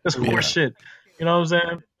 Yeah, it's horse shit. You know what I'm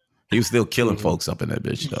saying? He was still killing folks up in that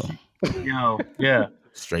bitch though. Yeah.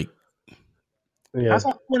 Straight. Yeah. I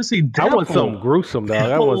want to see Deadpool. I want something gruesome,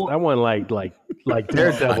 dog. I want like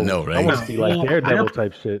Daredevil. I know, right? I want to see like Daredevil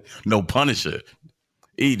type shit. No Punisher.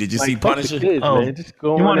 E, did you see Punisher? Kids, man. Just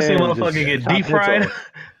go you want to see motherfucker get deep fried?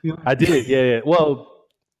 I did, yeah. Well,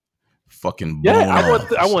 fucking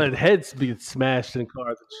I want heads being smashed in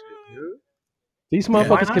cars and shit. Dude. These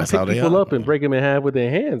motherfuckers can pick people up and break them in half with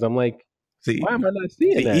their hands. I'm like, see, why am I not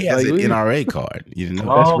seeing that? He has an NRA card. You didn't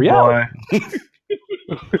know that's reality.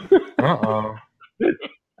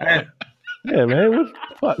 Yeah, man. What the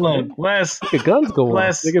fuck? Look, let's get guns go on.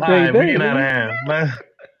 Let's get out of hand.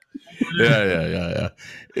 Yeah.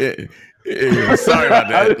 Sorry about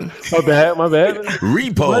that. My bad.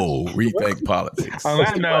 Repo, rethink politics. On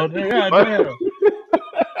that note,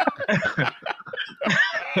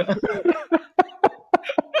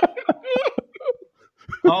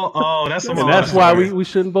 Oh, that's and that's why we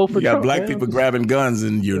shouldn't vote for you Trump. Got black people grabbing guns,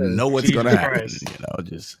 and you know what's going to happen. You know,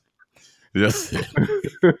 just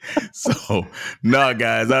so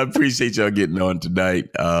guys, I appreciate y'all getting on tonight.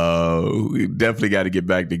 We definitely got to get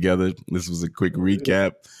back together. This was a quick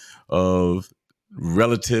recap of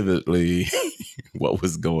relatively what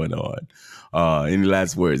was going on. Any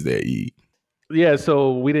last words there, E? Yeah,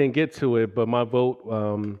 so we didn't get to it, but my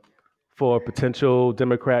vote for a potential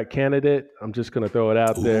Democrat candidate, I'm just going to throw it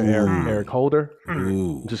out there, Eric Holder.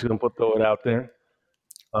 I'm just going to throw it out there.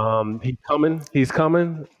 He's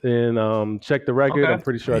coming, and check the record. Okay. I'm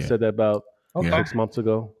pretty sure I said that about 6 months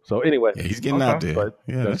ago. So anyway, he's getting out there. But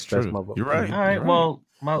that's true. That's my vote. You're right. All right. Well,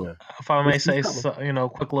 if I may say,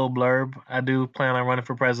 quick little blurb, I do plan on running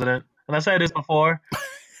for president, and I said this before,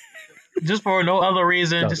 just for no other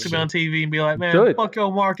reason, just to be on TV and be like, man, fuck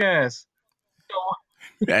your Mark ass.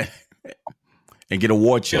 And get a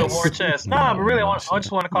war chest. Get a war chest. Nah, but really, I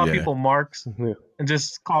just want to call people Marks and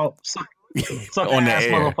just call suck on the ass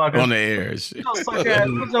air, motherfucker. On the air. Suck ass.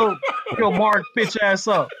 Put your Mark bitch ass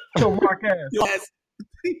up. Put your Mark ass.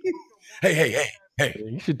 Hey.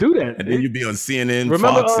 You should do that. And then you'd be on CNN,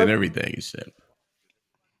 Fox, and everything and shit.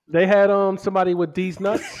 They had somebody with D's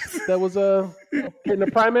nuts that was in the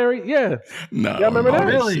primary. Yeah. No. Y'all remember that?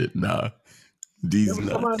 Really? Shit, nah. D's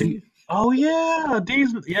nuts. Oh yeah,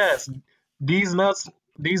 D's nuts.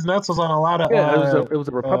 These nuts was on a lot of it was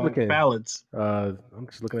a Republican ballots. I'm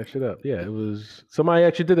just looking that shit up. Yeah, it was somebody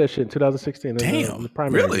actually did that shit in 2016. Damn, the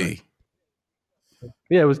primary really? Night.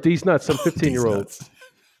 Yeah, it was D's nuts. Some 15-year-old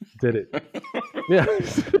did it. Yeah,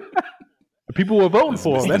 people were voting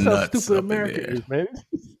for him. That's how stupid America is, man.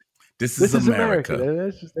 This is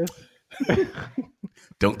America. That's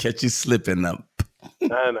Don't catch you slipping up.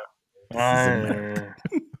 I know.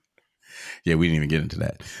 Yeah, we didn't even get into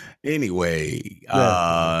that. Anyway,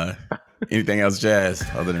 anything else, Jazz,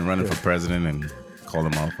 other than running for president and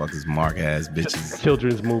calling motherfuckers mark ass bitches?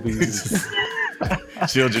 Children's movies.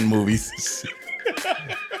 Children movies.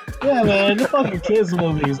 Yeah, man, the fucking kids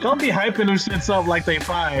movies. Don't be hyping them shits up like they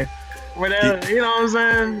fire. Where they, you know what I'm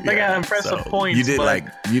saying? They got impressive points. You did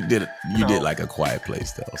like A Quiet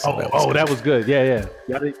Place though. So that was good. Yeah.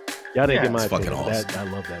 Y'all didn't get my fucking awesome. I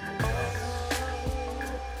love that movie.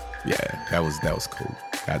 Yeah, that was cool.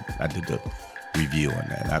 I did the review on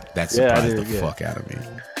that. That surprised the fuck out of me.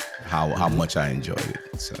 How much I enjoyed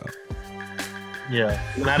it. So yeah,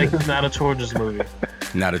 not a children's movie.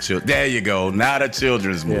 There you go. Not a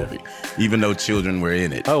children's movie. Even though children were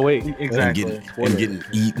in it. Oh wait, exactly. And getting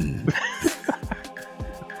eaten.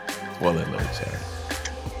 Spoil that little child.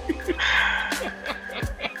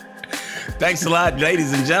 Thanks a lot,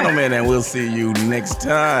 ladies and gentlemen, and we'll see you next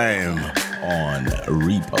time on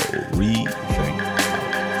Repo Rethink.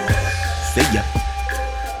 See ya.